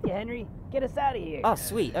 We're with you, Henry. Get us out of here. Oh,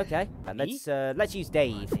 sweet. Okay. Let's use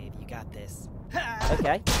Dave. Come on, Dave, you got this.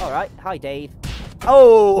 Okay. All right. Hi, Dave.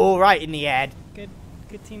 Oh, right in the head. Good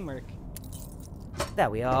teamwork. There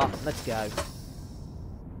we are. Let's go.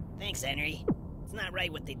 Thanks, Henry. It's not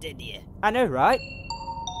right what they did to you. I know, right?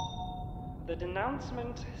 The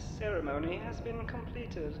denouncement ceremony has been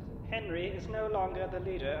completed. Henry is no longer the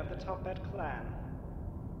leader of the Topet clan.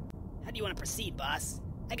 How do you want to proceed, boss?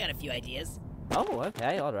 I got a few ideas. Oh,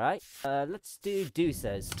 okay. All right. Let's do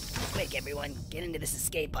deuces. Quick, everyone. Get into this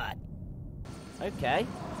escape pod. Okay.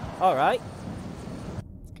 All right.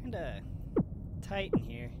 It's kinda tight in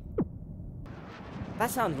here.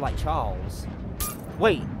 That sounded like Charles.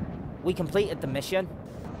 Wait. We completed the mission?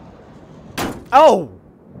 Oh!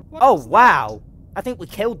 Oh, wow. I think we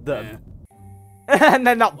killed them. And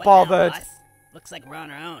they're not bothered. Now, boss? Looks like we're on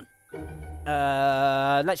our own.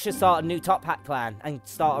 Let's just start a new Top Hat clan and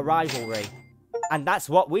start a rivalry. And that's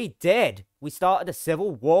what we did. We started a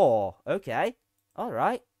civil war. Okay.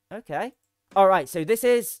 Alright. Okay. Alright, so this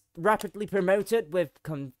is rapidly promoted with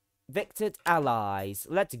convicted allies.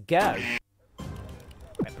 Let's go.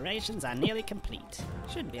 Preparations are nearly complete.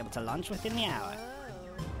 Should be able to launch within the hour.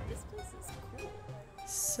 This place is cool.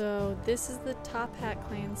 So this is the Top Hat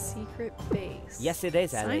Clan's secret base. Yes, it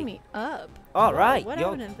is, Ellie. Sign me up. All right. What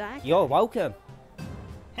happened to that guy? You're welcome.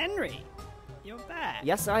 Henry, you're back.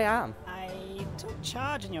 Yes, I am. I took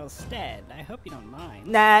charge in your stead. I hope you don't mind.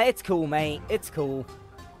 Nah, it's cool, mate. It's cool.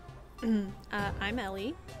 I'm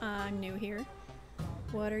Ellie. I'm new here.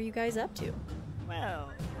 What are you guys up to?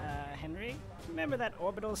 Well, Henry, remember that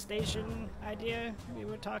orbital station idea we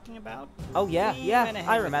were talking about? Oh, yeah, We yeah, went ahead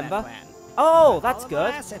I with remember. that plan. Oh, that's All good.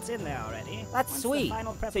 Of our assets in there already. That's Once sweet. The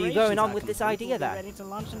final So you're going preparations on are with this complete, idea we'll be then? ready to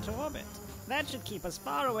launch into orbit. That should keep us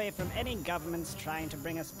far away from any governments trying to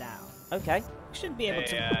bring us down. Okay. We should be able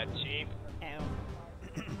to. Chief.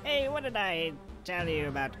 Hey, what did I tell you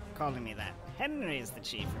about calling me that? Henry is the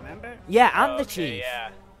chief, remember? Yeah, I'm the chief. Yeah.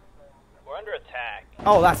 We're under attack.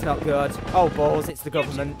 Oh, that's not good. Oh, balls, it's the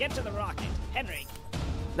government. Get to the rocket, Henry.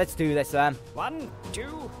 Let's do this, then. 1,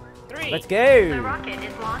 2, 3. Let's go. The rocket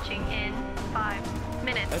is launching in 5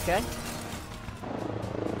 minutes. Okay.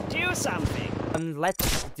 Do something.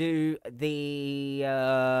 Let's do the.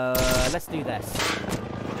 Let's do this.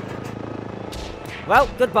 Well,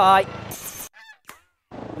 goodbye.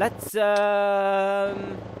 Let's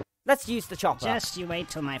use the chopper. Just you wait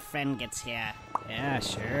till my friend gets here. Yeah,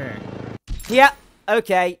 sure. Yeah,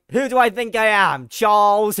 okay. Who do I think I am?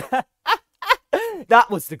 Charles? That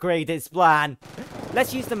was the greatest plan.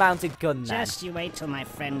 Let's use the mounted gun then. Just you wait till my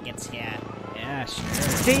friend gets here. Yeah, sure.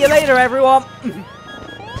 See you later, everyone!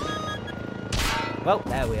 Well,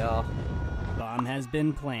 there we are. Bomb has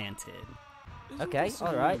been planted. Okay,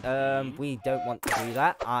 alright. We don't want to do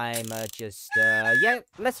that. I'm yeah,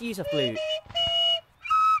 let's use a flute.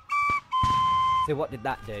 So what did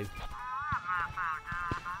that do?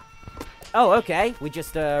 Oh, okay. We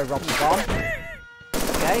just robbed the bomb.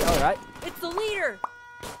 Okay, alright. It's the leader!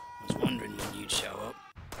 I was wondering when you'd show up.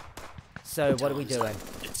 So what are we doing?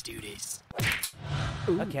 Let's do this.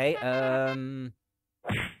 Okay,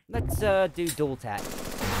 let's do dual tech.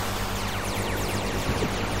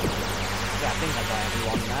 Yeah, I think I got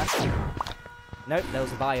everyone there. Nope, there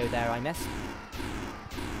was a bio there I missed.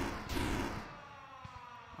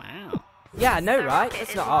 Wow. Yeah, I know, right?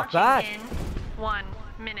 It's not half bad. In 1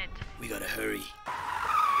 minute. We gotta hurry.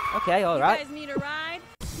 Okay, alright. You guys need a ride?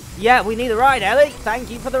 Yeah, we need a ride, Ellie. Thank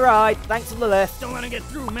you for the ride. Thanks for the lift. Don't let him get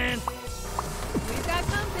through, man. We've got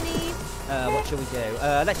company. What shall we do?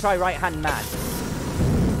 Let's try right-hand man.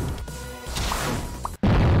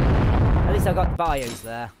 At least I got bios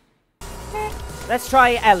there. Let's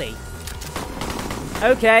try Ellie.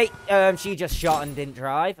 Okay, she just shot and didn't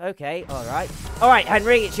drive. Okay, alright. Alright,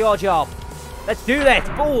 Henry, it's your job. Let's do this.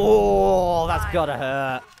 Oh, that's gotta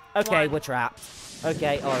hurt. Okay, we're trapped.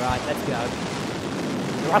 Okay, alright, let's go.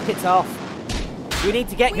 The rocket's off. We need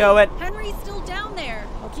to get going. Henry's still down there.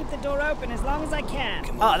 I'll keep the door open as long as I can.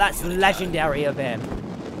 Oh, that's legendary of him.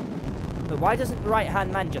 But why doesn't the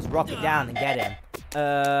right-hand man just rock it down and get him?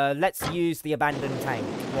 Let's use the abandoned tank.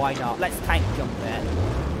 Why not? Let's tank jump it.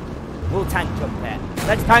 We'll tank jump it.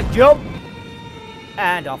 Let's tank jump!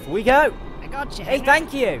 And off we go! I got you, Hey, Henry.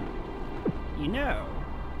 thank you! You know,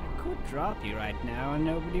 I could drop you right now and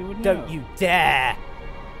nobody would know. Don't you dare!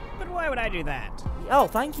 But why would I do that? Oh,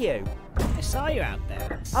 thank you. I saw you out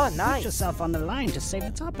there. Oh, nice. Put yourself on the line to save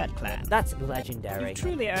the Top Hat clan. That's legendary. You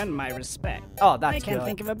truly earned my respect. Oh, that's I can't good.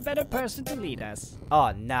 think of a better person to lead us.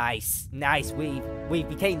 Oh, nice. Nice. We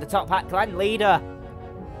became the Top Hat clan leader.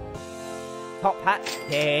 Top Hat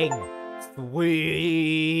King.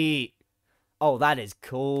 Sweet. Oh, that is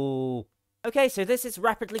cool. Okay, so this is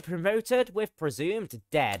rapidly promoted with presumed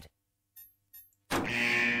dead.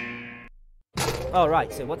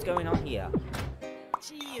 Alright, so what's going on here?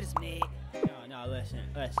 Cheers, mate. No, listen.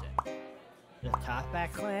 The Top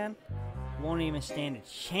Hat clan won't even stand a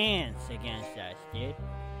chance against us, dude.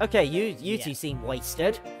 Okay, you two seem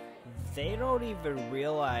wasted. They don't even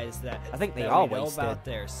realize that. I think they that are we know wasted. about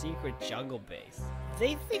their secret jungle base.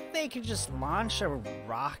 They think they could just launch a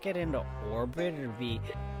rocket into orbit and be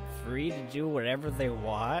free to do whatever they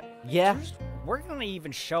want. Yeah. We're gonna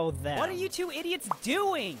even show them. What are you two idiots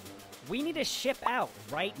doing? We need to ship out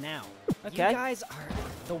right now. Okay. You guys are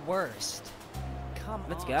the worst. Come on.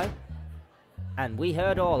 Let's go. And we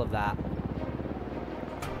heard all of that.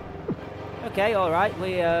 Okay, alright,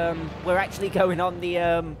 we're actually going on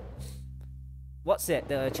the, what's it,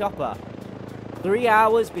 the chopper. 3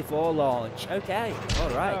 hours before launch. Okay,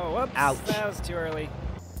 alright. Oh, whoops. Ouch. That was too early.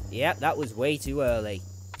 Yep, that was way too early.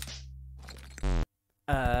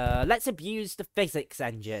 Let's abuse the physics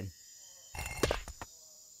engine.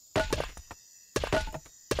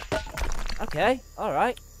 Okay,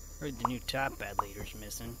 alright. Heard the new Top Hat leader's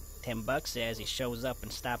missing. $10 says he shows up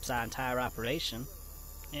and stops our entire operation.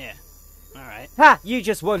 Yeah, alright. Ha! You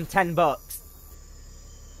just won $10.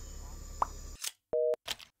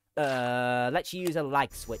 Let's use a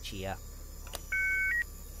light switch here.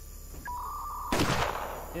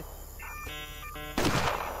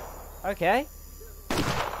 Okay.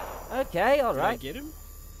 Okay, alright. Did I get him?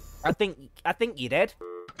 I think you did.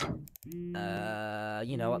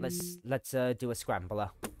 You know what? Let's do a scrambler.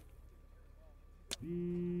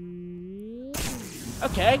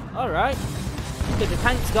 Okay, alright. Okay, the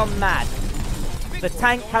tank's gone mad. The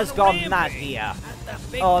tank has gone mad here.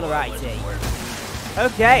 Alrighty.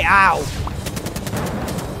 Okay, ow!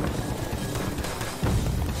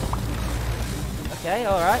 Okay,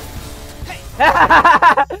 alright.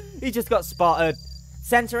 He just got spotted.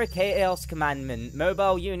 Center of Chaos Commandment,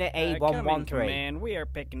 Mobile Unit A113. Come in, Command. We are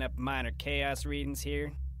picking up minor chaos readings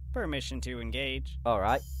here. Permission to engage.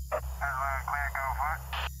 Alright.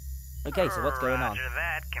 Okay, so what's going on? Roger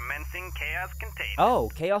that, commencing chaos containment. Oh,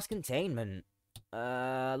 chaos containment.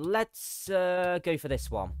 Let's go for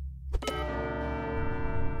this one.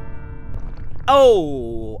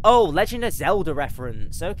 Oh, Legend of Zelda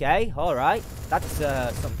reference. Okay, alright. That's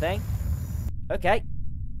something. Okay.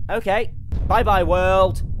 Okay. Bye-bye,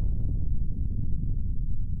 world.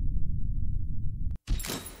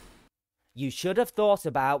 You should have thought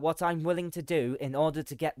about what I'm willing to do in order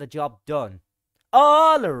to get the job done.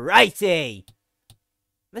 Alrighty.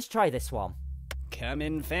 Let's try this one. Come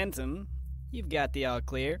in, Phantom. You've got the all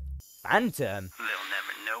clear. Phantom? They'll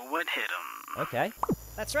never know what hit them. Okay.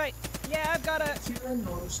 That's right. Yeah, I've got a...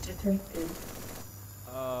 noise detected.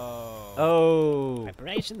 Oh. Oh.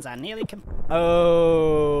 Preparations are nearly complete.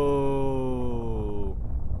 Oh.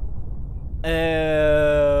 Oh.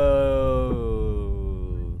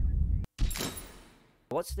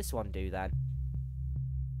 What's this one do then?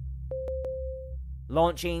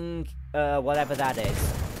 Launching, whatever that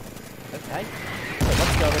is. Okay. So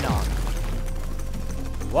what's going on?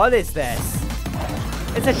 What is this?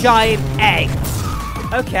 It's a giant egg.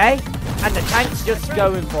 Okay. And the tank's just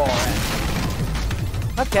going for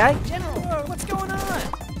it. Okay. General, what's going on?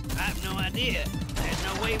 I have no idea. There's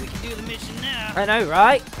no way we can do the mission now. I know,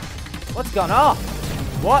 right? What's gone off?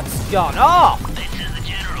 What's gone off? This is the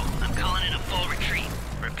General. I'm calling in a full retreat.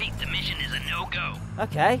 Repeat, the mission is a no-go.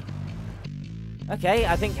 Okay. Okay,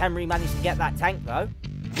 I think Henry managed to get that tank, though.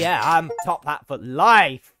 Yeah, I'm Top Hat for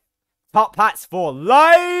life. Top Hats for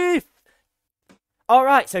life!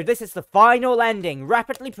 Alright, so this is the final ending.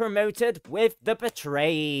 Rapidly promoted with the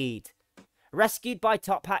Betrayed. Rescued by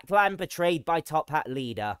Top Hat clan, betrayed by Top Hat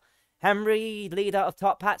leader. Henry, leader of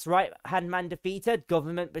Top Hat's right-hand man defeated,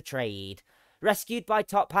 government betrayed. Rescued by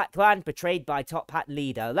Top Hat clan, betrayed by Top Hat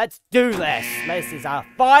leader. Let's do this! This is our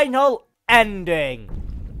final ending!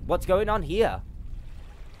 What's going on here?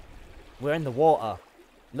 We're in the water.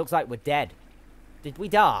 Looks like we're dead. Did we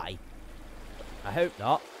die? I hope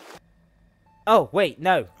not. Oh, wait,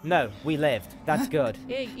 no, we lived. That's good.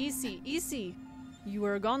 Hey, easy. You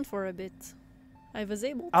were gone for a bit. I was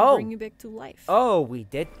able to bring you back to life. Oh, we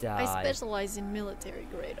did die. I specialize in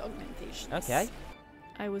military-grade augmentations. Okay.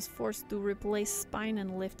 I was forced to replace spine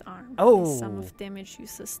and left arm. Oh. Some of damage you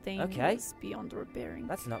sustained was beyond repairing.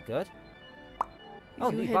 That's not good.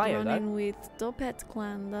 You new had bio, run though. in with Topet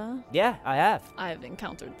Clan, Yeah, I have. I've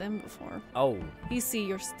encountered them before. Oh. You see,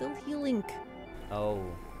 you're still healing. Oh.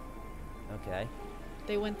 Okay.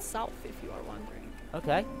 They went south, if you are wondering.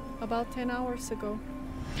 Okay. About 10 hours ago.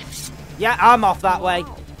 Yeah, I'm off that way.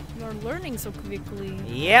 You're learning so quickly.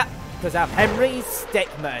 Yeah, because I'm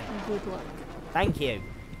Henrystickmin. Good luck. Thank you.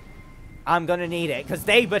 I'm gonna need it, because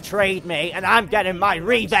they betrayed me, and I'm getting my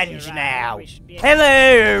revenge now.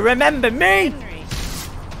 Hello, remember me?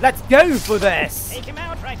 Let's go for this. Take him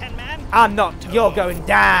out, right-hand man. I'm not, you're going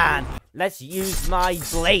down. Let's use my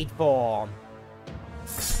blade form.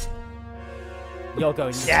 You're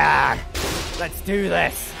going down. Let's do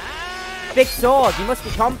this. Big sword, you must be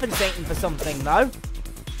compensating for something, though.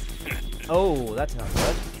 Oh, that's not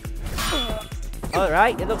good.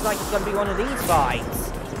 Alright, it looks like it's going to be one of these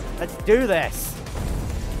fights. Let's do this.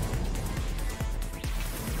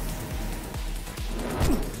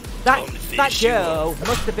 That girl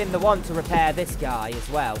must have been the one to repair this guy as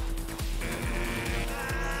well.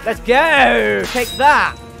 Let's go! Take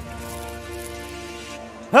that!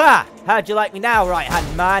 Ha! How'd you like me now,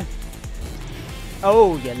 right-hand man?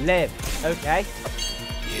 Oh, you live. Okay.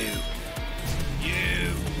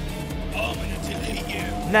 I'm gonna delete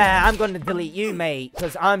you. Nah, I'm gonna delete you, mate,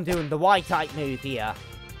 because I'm doing the Y-type move here.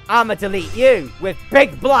 I'ma delete you with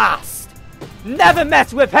Big Blast! Never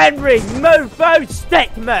mess with Henry Mofo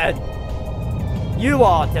Stickman! You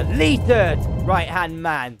are deleted, right-hand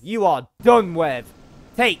man. You are done with.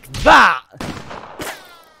 Take that!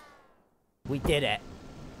 We did it.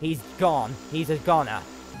 He's gone. He's a goner.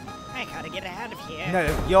 I gotta get out of here.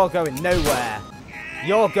 No, you're going nowhere.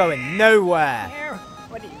 You're going nowhere.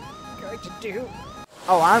 What are you going to do?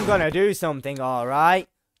 Oh, I'm gonna do something, alright.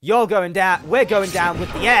 You're going down. We're going down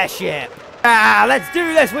with the airship. Ah, let's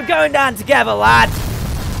do this. We're going down together, lad.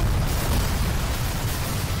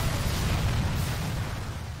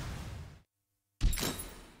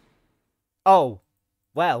 Oh,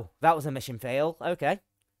 well, that was a mission fail. Okay.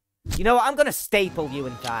 You know what? I'm gonna staple you,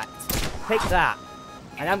 in fact. Take that.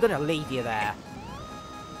 And I'm gonna leave you there.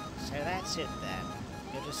 So that's it then.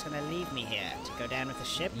 You're just gonna leave me here to go down with the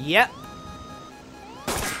ship? Yep.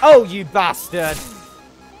 Oh, you bastard.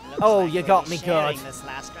 Oh, Like you got me sharing good. this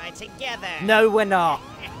last ride together. No, we're not.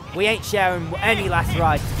 We ain't sharing any last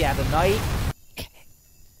ride together, mate.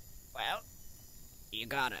 Well, you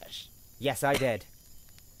got us. Yes, I did.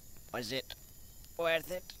 Was it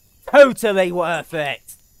worth it? Totally worth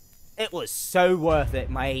it. It was so worth it,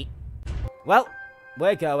 mate. Well,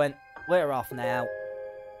 we're going. We're off now.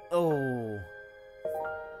 Oh.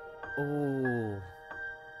 Oh.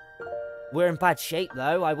 We're in bad shape,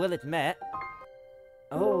 though, I will admit.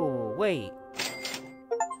 Oh, wait.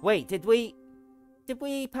 Wait, did we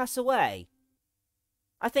pass away?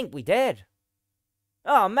 I think we did.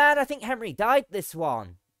 Oh, man, I think Henry died this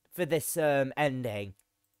one. For this, ending.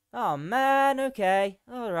 Oh, man, okay.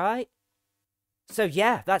 Alright. So,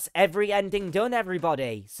 yeah, that's every ending done,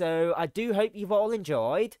 everybody. So, I do hope you've all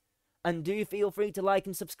enjoyed. And do feel free to like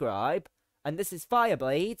and subscribe. And this is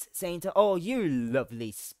Fireblades saying to all you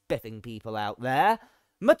lovely spiffing people out there,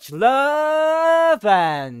 much love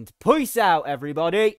and peace out, everybody.